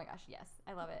should. Oh my gosh, yes.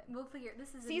 I love it. We'll figure.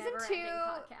 This is Season a never-ending 2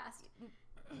 podcast.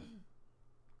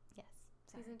 Yes.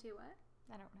 Sorry. Season 2 what?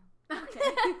 I don't know.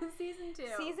 Okay. Season 2.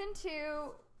 Season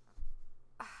 2.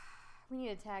 We need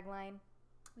a tagline.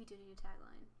 We do need a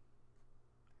tagline.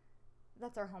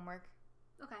 That's our homework.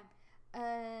 Okay.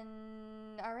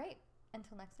 And all right.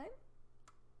 Until next time.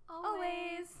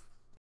 Always.